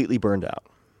was completely burned out.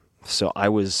 So I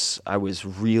was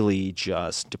really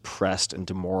just depressed and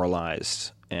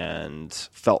demoralized and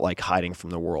felt like hiding from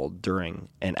the world during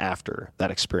and after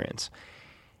that experience.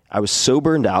 I was so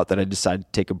burned out that I decided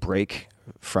to take a break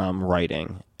from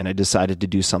writing, and I decided to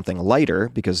do something lighter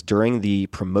because during the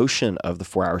promotion of The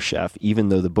 4-Hour Chef, even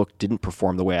though the book didn't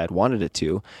perform the way I'd wanted it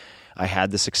to, I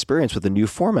had this experience with a new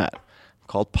format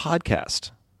called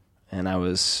podcast. And I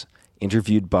was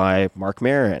interviewed by Mark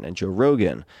Maron and Joe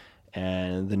Rogan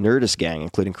and the Nerdist gang,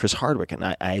 including Chris Hardwick. And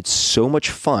I had so much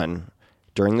fun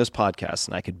during those podcasts,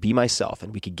 and I could be myself,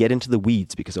 and we could get into the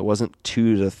weeds because it wasn't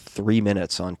 2 to 3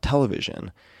 minutes on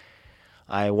television.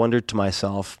 I wondered to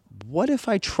myself, what if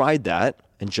I tried that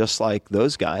and just like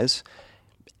those guys,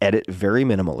 edit very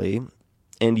minimally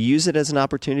and use it as an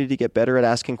opportunity to get better at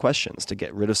asking questions, to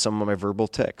get rid of some of my verbal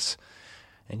tics,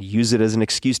 and use it as an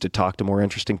excuse to talk to more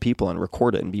interesting people and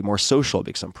record it and be more social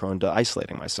because I'm prone to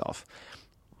isolating myself.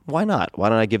 Why not? Why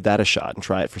don't I give that a shot and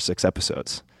try it for 6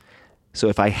 episodes? So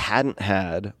if I hadn't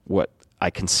had what I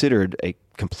considered a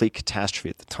complete catastrophe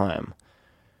at the time,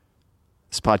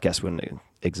 this podcast wouldn't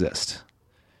exist,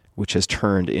 which has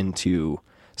turned into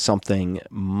something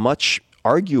much,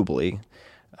 arguably,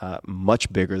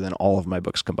 much bigger than all of my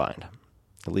books combined,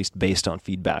 at least based on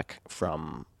feedback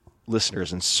from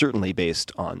listeners and certainly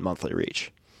based on monthly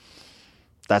reach.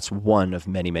 That's one of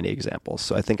many, many examples.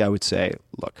 So I think I would say,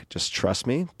 look, just trust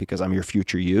me because I'm your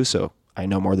future you, so I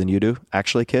know more than you do,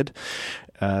 actually, kid.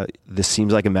 This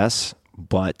seems like a mess,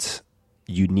 but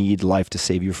you need life to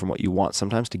save you from what you want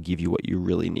sometimes to give you what you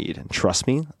really need. And trust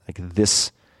me, like,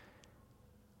 this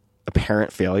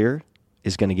apparent failure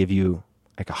is going to give you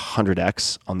like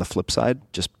 100x on the flip side.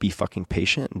 Just be fucking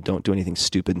patient and don't do anything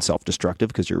stupid and self-destructive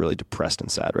because you're really depressed and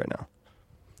sad right now.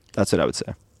 That's what I would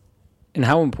say. And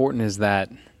how important is that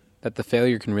the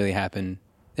failure can really happen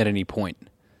at any point?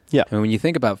 Yeah. I mean, when you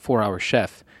think about 4-Hour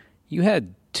Chef, you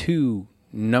had 2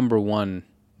 number 1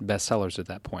 bestsellers at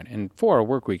that point. And 4-Hour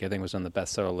Workweek, I think, was on the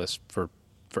bestseller list for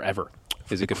forever,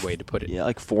 is a good way to put it. Yeah,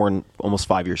 like 4 and almost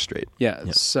 5 years straight.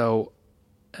 Yeah. So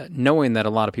knowing that a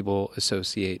lot of people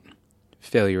associate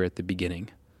failure at the beginning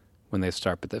when they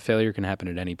start, but that failure can happen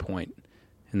at any point,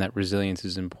 and that resilience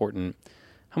is important.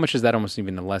 How much is that almost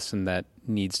even a lesson that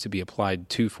needs to be applied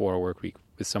to 4-Hour Workweek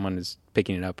if someone is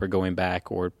picking it up or going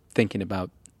back or thinking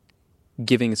about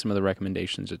giving some of the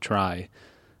recommendations a try?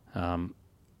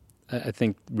 I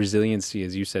think resiliency,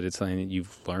 as you said, it's something that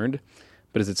you've learned,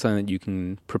 but is it something that you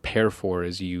can prepare for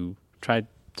as you try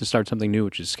to start something new,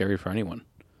 which is scary for anyone?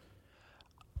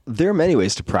 There are many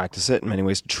ways to practice it and many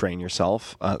ways to train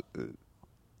yourself.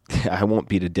 I won't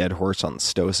beat a dead horse on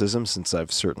Stoicism since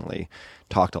I've certainly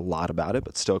talked a lot about it,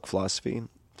 but Stoic philosophy,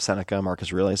 Seneca,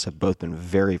 Marcus Aurelius have both been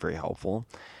very, very helpful.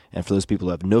 And for those people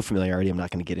who have no familiarity, I'm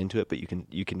not going to get into it, but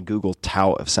you can Google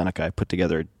Tao of Seneca. I put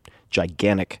together a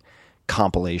gigantic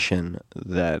compilation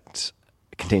that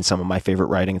contains some of my favorite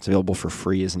writing. It's available for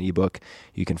free as an ebook.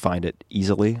 You can find it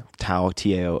easily, Tao,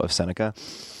 T-A-O of Seneca.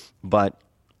 But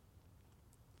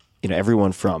you know,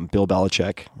 everyone from Bill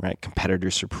Belichick, right, competitor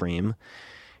supreme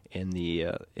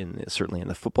certainly in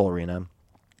the football arena,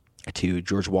 to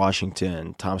George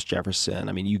Washington, Thomas Jefferson.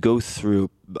 I mean, you go through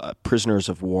prisoners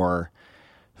of war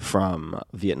from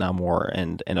Vietnam War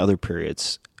and other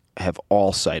periods have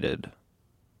all cited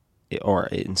or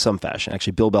in some fashion.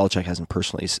 Actually, Bill Belichick hasn't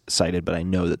personally cited, but I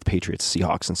know that the Patriots,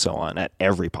 Seahawks, and so on at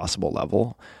every possible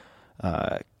level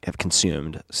have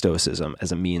consumed stoicism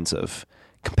as a means of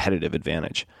competitive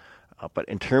advantage. But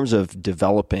in terms of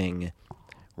developing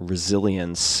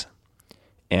resilience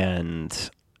and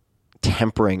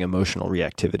tempering emotional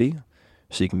reactivity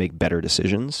so you can make better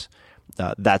decisions,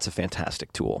 that's a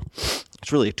fantastic tool.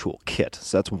 It's really a toolkit,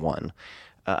 so that's one.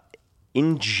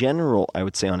 In general, I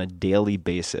would say on a daily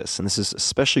basis, and this is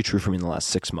especially true for me in the last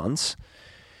 6 months,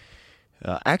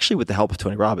 actually with the help of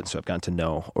Tony Robbins, who I've gotten to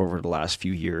know over the last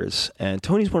few years. And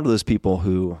Tony's one of those people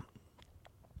who,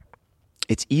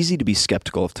 it's easy to be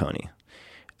skeptical of Tony.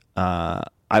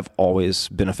 I've always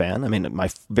been a fan. I mean, my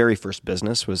very first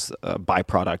business was a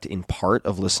byproduct in part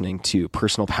of listening to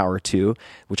Personal Power 2,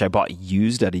 which I bought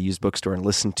used at a used bookstore and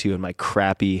listened to in my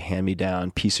crappy,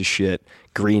 hand-me-down, piece of shit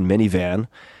green minivan,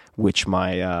 which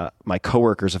my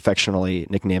coworkers affectionately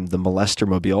nicknamed the Molester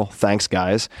Mobile. Thanks,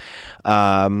 guys.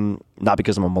 Not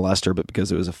because I'm a molester, but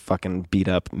because it was a fucking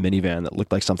beat-up minivan that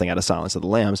looked like something out of Silence of the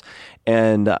Lambs,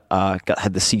 and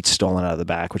had the seats stolen out of the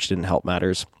back, which didn't help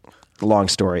matters. Long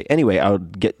story. Anyway, I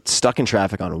would get stuck in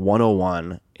traffic on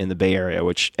 101 in the Bay Area,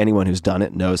 which anyone who's done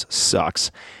it knows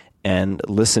sucks, and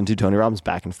listen to Tony Robbins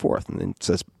back and forth. And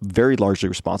so that's very largely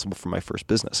responsible for my first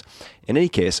business. In any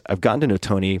case, I've gotten to know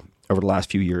Tony over the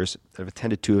last few years. I've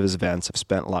attended 2 of his events. I've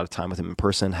spent a lot of time with him in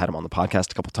person, had him on the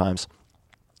podcast a couple times.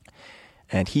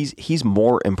 And he's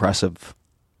more impressive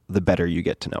the better you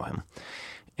get to know him.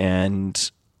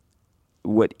 And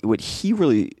what he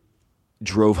really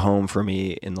drove home for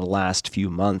me in the last few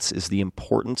months is the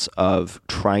importance of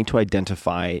trying to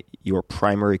identify your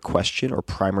primary question or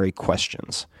primary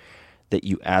questions that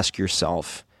you ask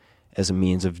yourself as a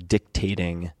means of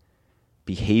dictating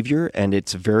behavior, and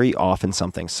it's very often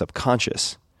something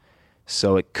subconscious.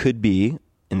 So it could be,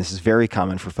 and this is very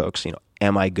common for folks,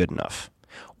 am I good enough?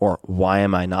 Or why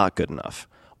am I not good enough?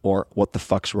 Or what the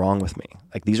fuck's wrong with me?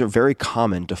 Like, these are very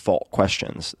common default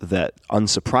questions that,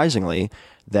 unsurprisingly,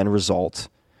 then result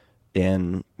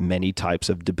in many types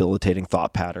of debilitating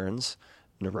thought patterns,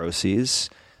 neuroses,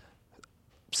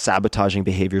 sabotaging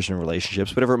behaviors in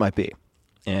relationships, whatever it might be.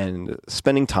 And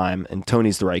spending time, and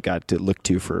Tony's the right guy to look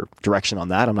to for direction on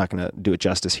that. I'm not going to do it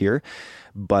justice here,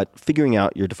 but figuring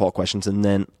out your default questions and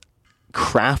then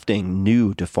crafting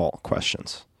new default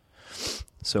questions.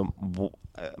 So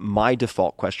my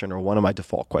default question, or one of my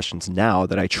default questions now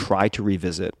that I try to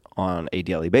revisit on a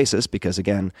daily basis, because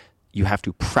again, you have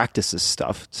to practice this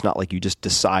stuff. It's not like you just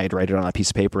decide, write it on a piece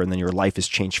of paper, and then your life is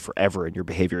changed forever and your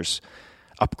behavior's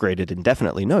upgraded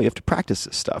indefinitely. No, you have to practice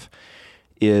this stuff.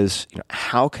 Is,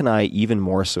 how can I even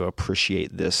more so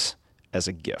appreciate this as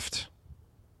a gift?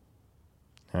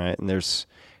 All right, and there's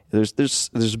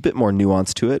a bit more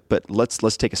nuance to it, but let's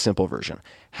take a simple version.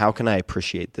 How can I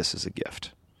appreciate this as a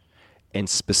gift? And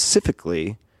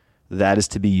specifically, that is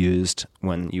to be used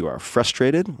when you are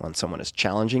frustrated, when someone is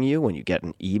challenging you, when you get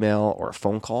an email or a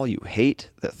phone call you hate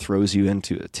that throws you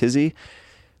into a tizzy,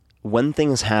 when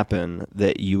things happen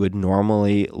that you would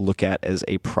normally look at as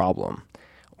a problem,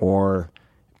 or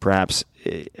perhaps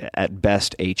at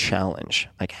best a challenge.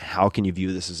 Like, how can you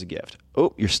view this as a gift?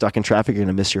 Oh, you're stuck in traffic, you're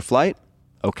going to miss your flight?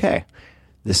 Okay,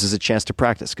 this is a chance to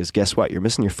practice, because guess what? You're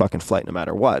missing your fucking flight no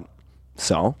matter what.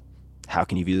 So, how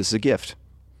can you view this as a gift?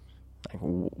 Like,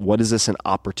 what is this an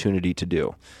opportunity to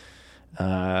do?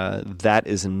 That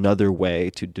is another way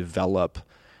to develop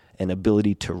an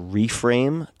ability to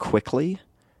reframe quickly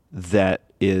that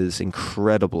is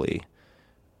incredibly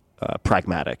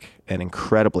pragmatic and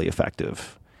incredibly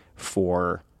effective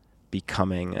for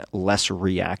becoming less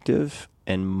reactive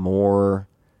and more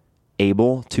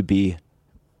able to be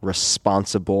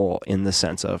responsible in the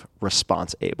sense of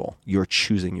response able. You're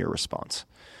choosing your response.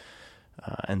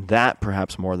 And that,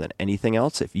 perhaps more than anything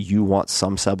else, if you want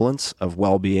some semblance of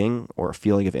well-being or a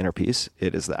feeling of inner peace,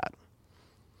 it is that.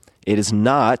 It is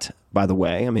not, by the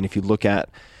way, I mean, if you look at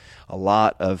a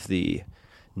lot of the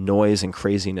noise and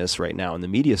craziness right now in the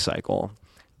media cycle,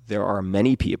 there are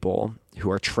many people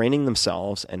who are training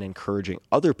themselves and encouraging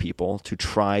other people to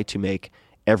try to make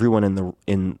everyone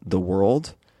in the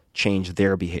world change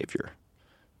their behavior,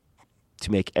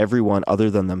 to make everyone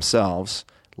other than themselves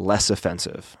less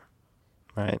offensive,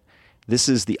 right? This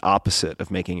is the opposite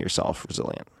of making yourself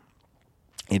resilient.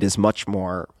 It is much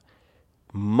more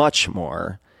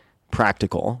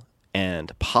practical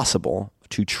and possible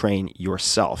to train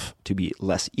yourself to be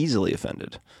less easily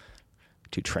offended,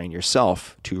 to train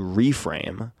yourself to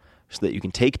reframe so that you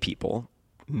can take people,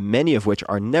 many of which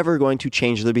are never going to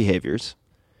change their behaviors,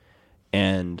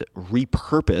 and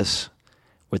repurpose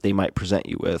what they might present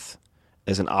you with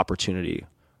as an opportunity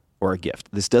or a gift.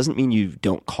 This doesn't mean you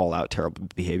don't call out terrible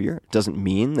behavior. It doesn't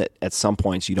mean that at some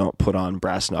points you don't put on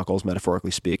brass knuckles,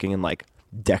 metaphorically speaking, and like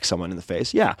deck someone in the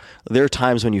face. Yeah, there are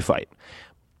times when you fight.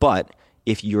 But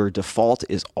if your default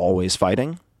is always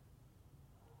fighting,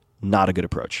 not a good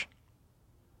approach.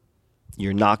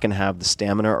 You're not going to have the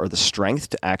stamina or the strength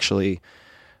to actually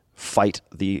fight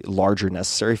the larger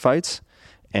necessary fights,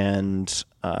 and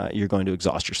you're going to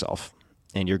exhaust yourself,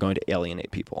 and you're going to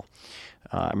alienate people.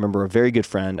 I remember a very good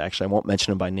friend, actually I won't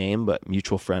mention him by name, but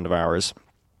mutual friend of ours,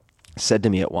 said to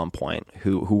me at one point,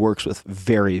 who works with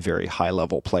very, very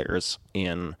high-level players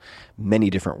in many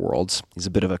different worlds. He's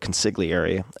a bit of a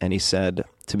consigliere, and he said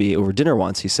to me over dinner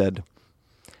once, he said,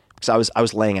 because I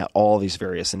was laying out all these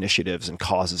various initiatives and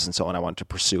causes and so on I wanted to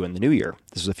pursue in the new year.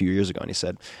 This was a few years ago, and he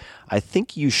said, I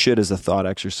think you should, as a thought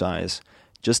exercise,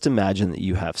 just imagine that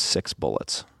you have 6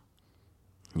 bullets.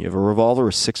 You have a revolver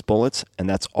with 6 bullets, and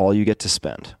that's all you get to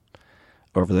spend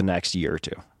over the next year or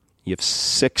two. You have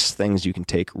 6 things you can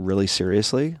take really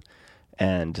seriously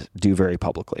and do very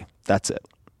publicly. That's it.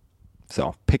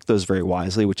 So pick those very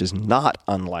wisely, which is not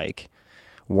unlike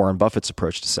Warren Buffett's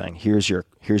approach to saying, here's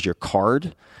your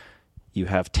card. You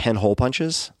have 10 hole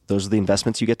punches. Those are the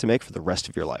investments you get to make for the rest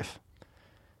of your life.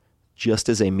 Just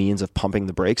as a means of pumping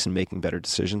the brakes and making better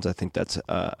decisions, I think that's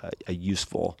a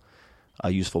useful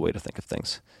way to think of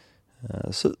things.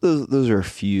 So those are a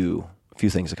few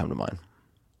things that come to mind.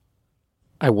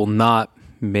 I will not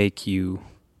make you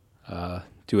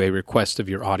do a request of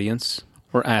your audience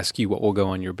or ask you what will go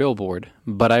on your billboard,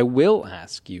 but I will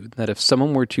ask you that if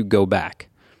someone were to go back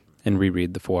and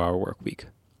reread the 4-Hour Workweek,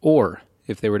 or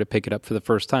if they were to pick it up for the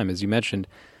first time, as you mentioned,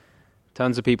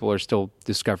 tons of people are still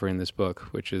discovering this book,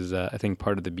 which is, I think,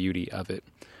 part of the beauty of it.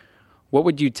 What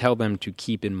would you tell them to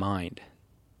keep in mind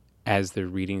as they're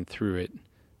reading through it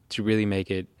to really make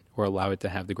it or allow it to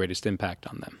have the greatest impact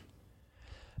on them?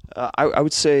 I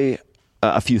would say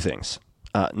a few things.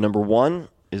 Number one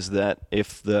is that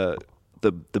if the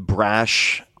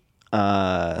brash,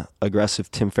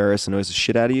 aggressive Tim Ferriss annoys the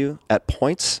shit out of you at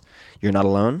points, you're not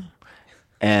alone.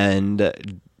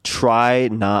 And try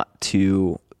not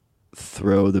to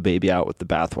throw the baby out with the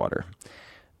bathwater.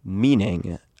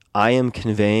 Meaning, I am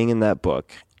conveying in that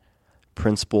book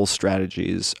principles,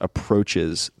 strategies,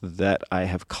 approaches that I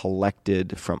have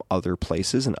collected from other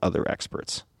places and other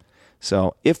experts.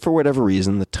 So if for whatever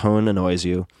reason the tone annoys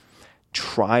you,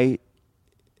 try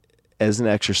as an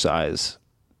exercise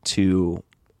to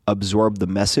absorb the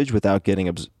message without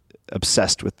getting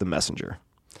obsessed with the messenger.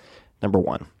 Number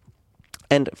one.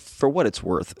 And for what it's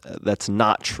worth, that's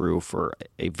not true for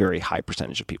a very high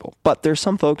percentage of people. But there's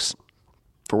some folks,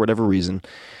 for whatever reason,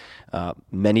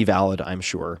 many valid, I'm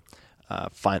sure,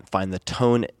 find the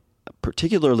tone,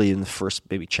 particularly in the first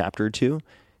maybe chapter or two,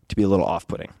 to be a little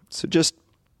off-putting. So just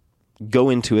go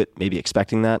into it maybe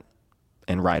expecting that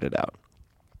and ride it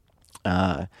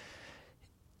out.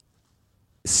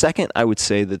 Second, I would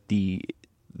say that the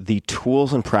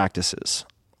tools and practices,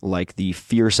 like the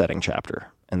fear-setting chapter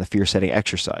and the fear-setting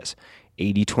exercise,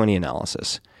 80-20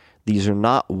 analysis, these are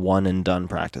not one-and-done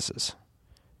practices.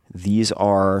 These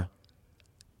are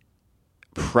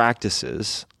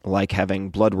practices like having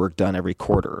blood work done every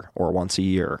quarter or once a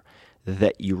year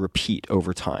that you repeat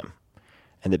over time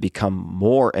and that become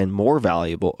more and more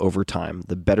valuable over time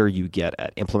the better you get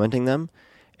at implementing them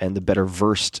and the better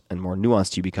versed and more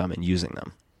nuanced you become in using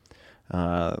them.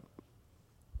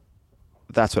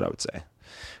 That's what I would say.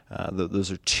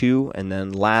 Those are two. And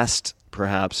then last,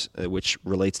 perhaps, which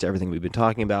relates to everything we've been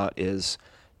talking about, is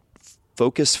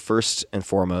focus first and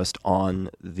foremost on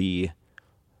the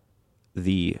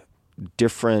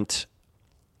different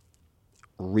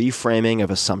reframing of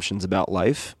assumptions about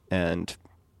life and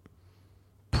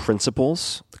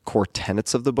principles, the core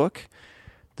tenets of the book,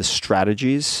 the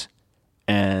strategies,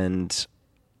 and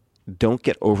don't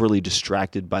get overly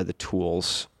distracted by the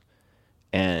tools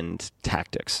and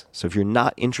tactics. So if you're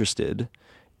not interested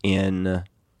in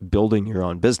building your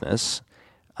own business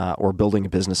or building a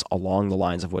business along the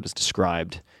lines of what is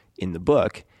described in the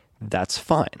book, that's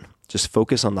fine. Just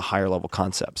focus on the higher level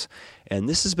concepts. And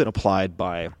this has been applied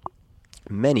by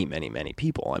many, many, many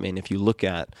people. I mean, if you look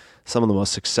at some of the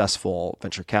most successful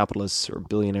venture capitalists or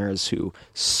billionaires who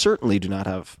certainly do not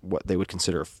have what they would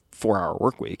consider a 4-hour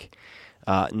work week,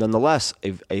 nonetheless,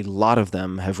 a lot of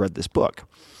them have read this book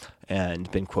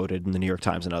and been quoted in the New York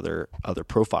Times and other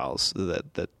profiles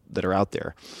that are out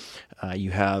there.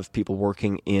 You have people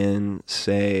working in,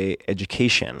 say,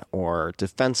 education or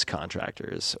defense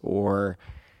contractors or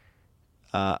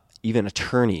even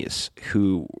attorneys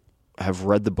who have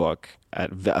read the book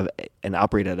and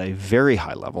operate at a very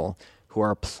high level, who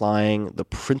are applying the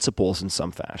principles in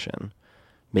some fashion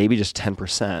maybe just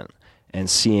 10%, and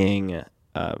seeing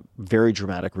very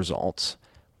dramatic results,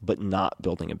 but not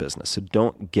building a business. So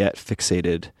don't get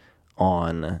fixated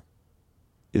on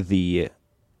the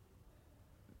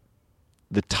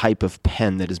type of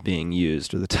pen that is being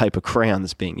used or the type of crayon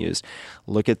that's being used.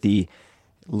 Look at the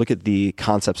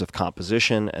concepts of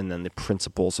composition and then the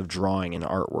principles of drawing and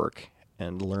artwork,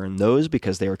 and learn those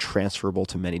because they are transferable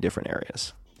to many different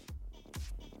areas.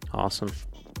 Awesome.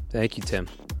 Thank you, Tim.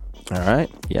 All right.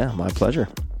 Yeah, my pleasure.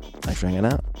 Thanks for hanging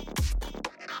out.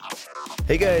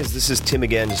 Hey guys, this is Tim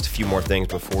again. Just a few more things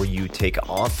before you take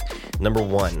off. Number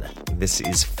one, this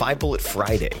is 5 Bullet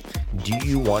Friday. Do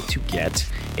you want to get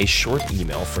a short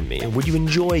email from me? Would you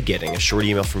enjoy getting a short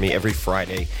email from me every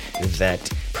Friday that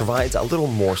provides a little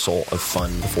morsel of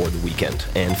fun before the weekend?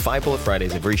 And 5 Bullet Friday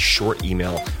is a very short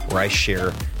email where I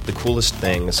share the coolest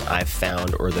things I've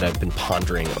found or that I've been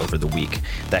pondering over the week.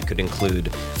 That could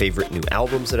include favorite new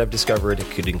albums that I've discovered.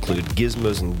 It could include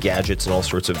gizmos and gadgets and all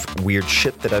sorts of weird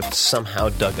shit that I've somehow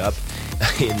dug up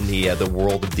in the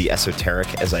world of the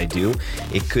esoteric as I do.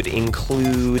 It could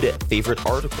include favorite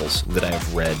articles that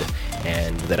I've read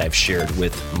and that I've shared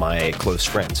with my close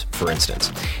friends, for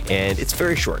instance. And it's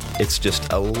very short. It's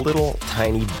just a little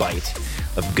tiny bite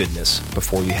of goodness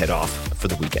before you head off for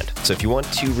the weekend. So if you want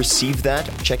to receive that,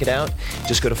 check it out.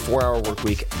 Just go to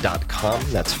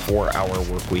 4hourworkweek.com. That's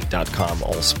 4hourworkweek.com,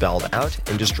 all spelled out,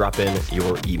 and just drop in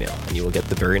your email, and you will get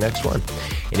the very next one.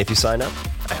 And if you sign up,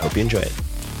 I hope you enjoy it.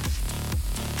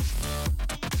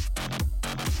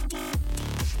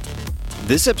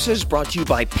 This episode is brought to you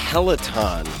by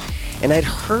Peloton. And I'd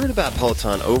heard about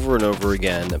Peloton over and over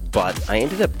again, but I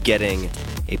ended up getting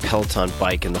a Peloton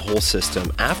bike and the whole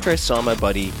system after I saw my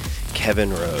buddy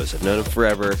Kevin Rose. I've known him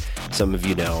forever, some of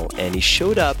you know, and he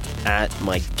showed up at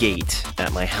my gate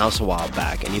at my house a while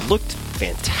back, and he looked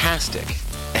fantastic.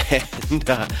 And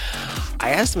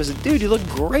I asked him, I said, dude, you look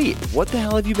great. What the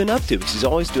hell have you been up to? Because he's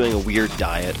always doing a weird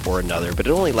diet or another, but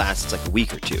it only lasts like a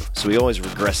week or two. So he always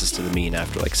regresses to the mean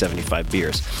after like 75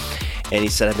 beers. And he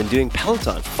said, I've been doing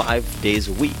Peloton 5 days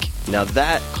a week. Now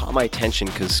that caught my attention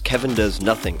because Kevin does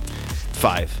nothing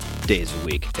 5 days a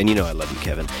week. And you know I love you,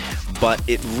 Kevin. But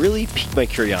it really piqued my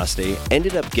curiosity.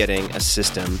 Ended up getting a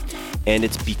system, and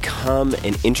it's become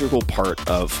an integral part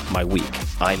of my week.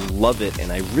 I love it,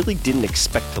 and I really didn't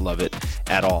expect to love it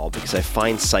at all because I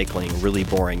find cycling really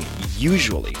boring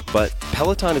usually. But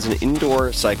Peloton is an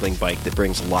indoor cycling bike that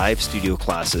brings live studio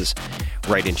classes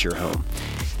right into your home.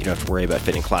 You don't have to worry about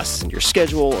fitting classes into your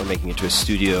schedule or making it to a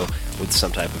studio with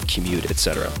some type of commute,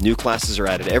 etc. New classes are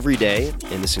added every day,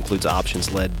 and this includes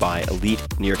options led by elite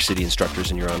New York City instructors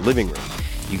in your own living room.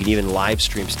 You can even live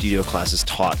stream studio classes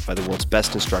taught by the world's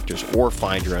best instructors or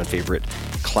find your own favorite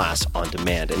class on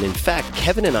demand. And in fact,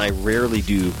 Kevin and I rarely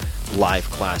do live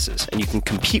classes, and you can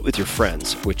compete with your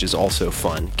friends, which is also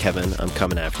fun. Kevin, I'm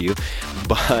coming after you.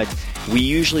 But we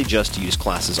usually just use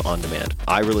classes on demand.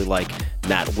 I really like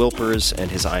Matt Wilpers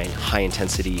and his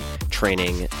high-intensity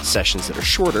training sessions that are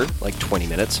shorter, like 20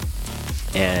 minutes.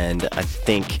 And I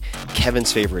think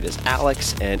Kevin's favorite is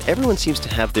Alex, and everyone seems to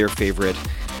have their favorite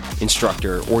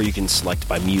instructor, or you can select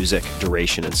by music,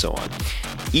 duration, and so on.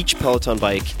 Each Peloton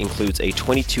bike includes a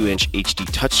 22-inch HD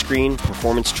touchscreen,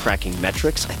 performance tracking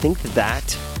metrics. I think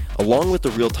that, along with the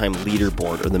real-time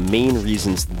leaderboard, are the main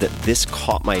reasons that this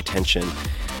caught my attention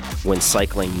when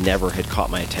cycling never had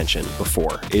caught my attention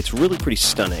before. It's really pretty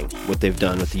stunning what they've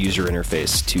done with the user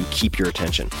interface to keep your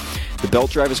attention. The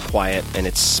belt drive is quiet, and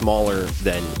it's smaller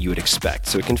than you would expect,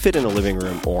 so it can fit in a living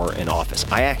room or an office.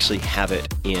 I actually have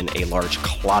it in a large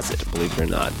closet, believe it or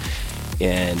not,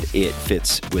 and it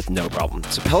fits with no problem.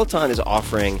 So Peloton is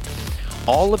offering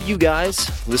all of you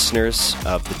guys, listeners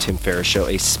of the Tim Ferriss Show,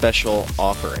 a special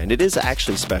offer, and it is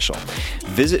actually special.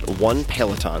 Visit One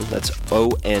Peloton, that's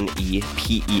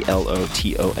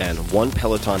OnePeloton,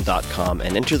 onepeloton.com,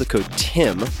 and enter the code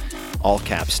TIM, all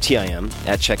caps, TIM,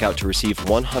 at checkout to receive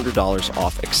 $100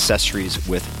 off accessories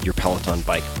with your Peloton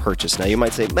bike purchase. Now you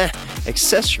might say, meh,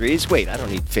 accessories? Wait, I don't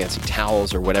need fancy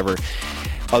towels or whatever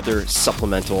other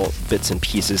supplemental bits and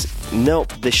pieces. No,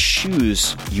 the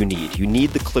shoes you need. You need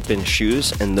the clip-in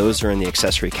shoes, and those are in the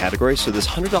accessory category. So this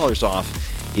 $100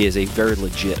 off is a very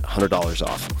legit $100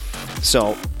 off.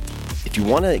 So if you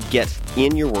want to get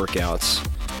in your workouts,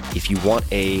 if you want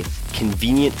a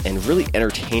convenient and really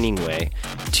entertaining way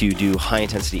to do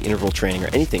high-intensity interval training or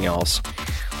anything else,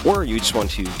 or you just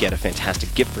want to get a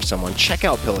fantastic gift for someone, check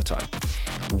out Peloton.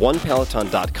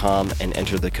 OnePeloton.com and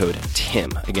enter the code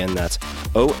TIM. Again, that's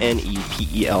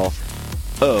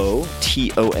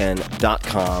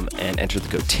OnePeloton.com and enter the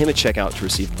code TIM at checkout to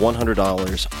receive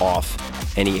 $100 off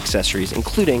any accessories,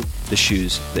 including the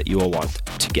shoes that you will want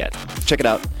to get. Check it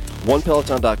out,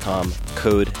 onepeloton.com,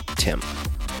 code TIM.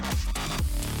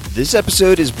 This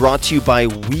episode is brought to you by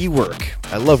WeWork.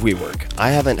 I love WeWork. I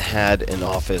haven't had an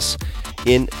office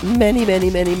in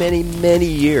many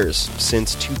years,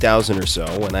 since 2000 or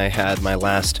so, when I had my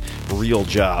last real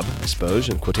job, I suppose,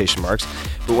 in quotation marks.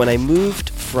 But when I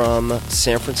moved from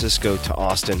San Francisco to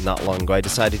Austin not long ago, I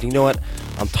decided, you know what,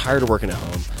 I'm tired of working at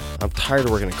home. I'm tired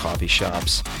of working in coffee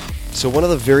shops. So one of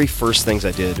the very first things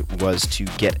I did was to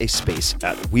get a space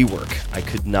at WeWork. I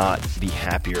could not be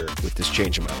happier with this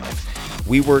change in my life.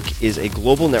 WeWork is a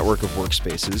global network of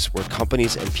workspaces where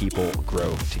companies and people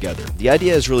grow together. The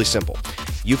idea is really simple.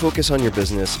 You focus on your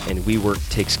business, and WeWork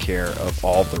takes care of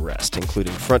all the rest,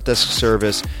 including front desk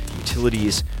service,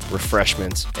 utilities,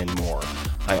 refreshments, and more.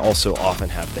 I also often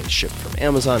have things shipped from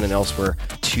Amazon and elsewhere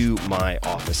to my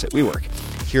office at WeWork.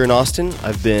 Here in Austin,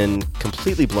 I've been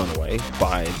completely blown away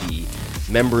by the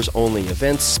members-only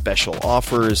events, special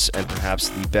offers, and perhaps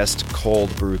the best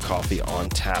cold brew coffee on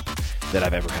tap that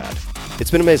I've ever had.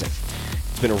 It's been amazing.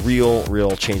 It's been a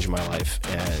real change in my life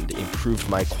and improved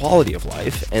my quality of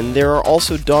life. And there are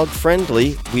also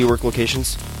dog-friendly WeWork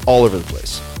locations all over the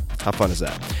place. How fun is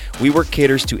that? WeWork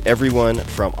caters to everyone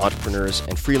from entrepreneurs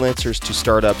and freelancers to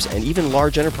startups and even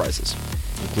large enterprises,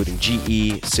 including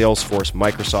GE, Salesforce,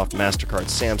 Microsoft, MasterCard,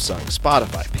 Samsung,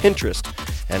 Spotify, Pinterest,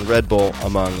 and Red Bull,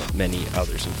 among many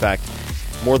others. In fact,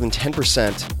 more than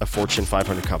 10% of Fortune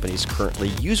 500 companies currently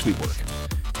use WeWork,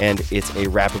 and it's a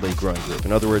rapidly growing group.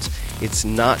 In other words, it's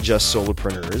not just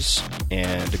solopreneurs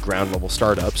and ground-level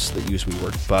startups that use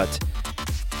WeWork, but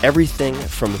everything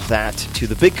from that to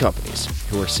the big companies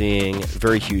who are seeing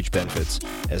very huge benefits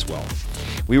as well.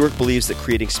 WeWork believes that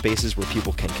creating spaces where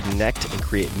people can connect and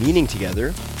create meaning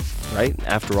together, right?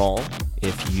 After all,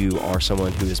 if you are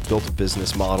someone who has built a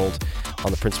business modeled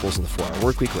on the principles in the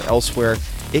 4-Hour Workweek or elsewhere,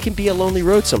 it can be a lonely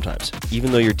road sometimes.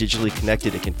 Even though you're digitally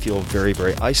connected, it can feel very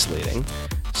isolating.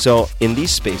 So in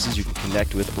these spaces, you can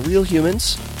connect with real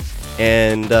humans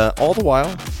and all the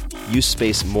while use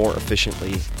space more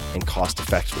efficiently and cost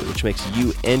effectively, which makes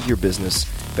you and your business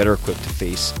better equipped to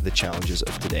face the challenges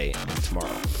of today and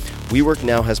tomorrow. WeWork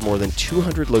now has more than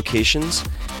 200 locations,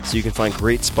 so you can find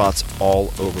great spots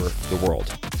all over the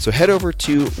world. So head over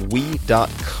to we.co/Tim.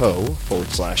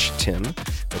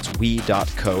 That's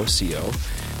we.co, C-O.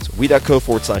 So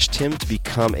we.co/Tim to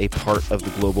become a part of the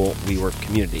global WeWork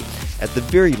community. At the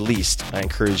very least, I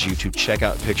encourage you to check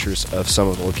out pictures of some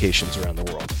of the locations around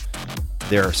the world.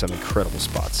 There are some incredible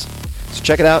spots. So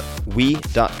check it out,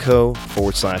 we.co/Tim.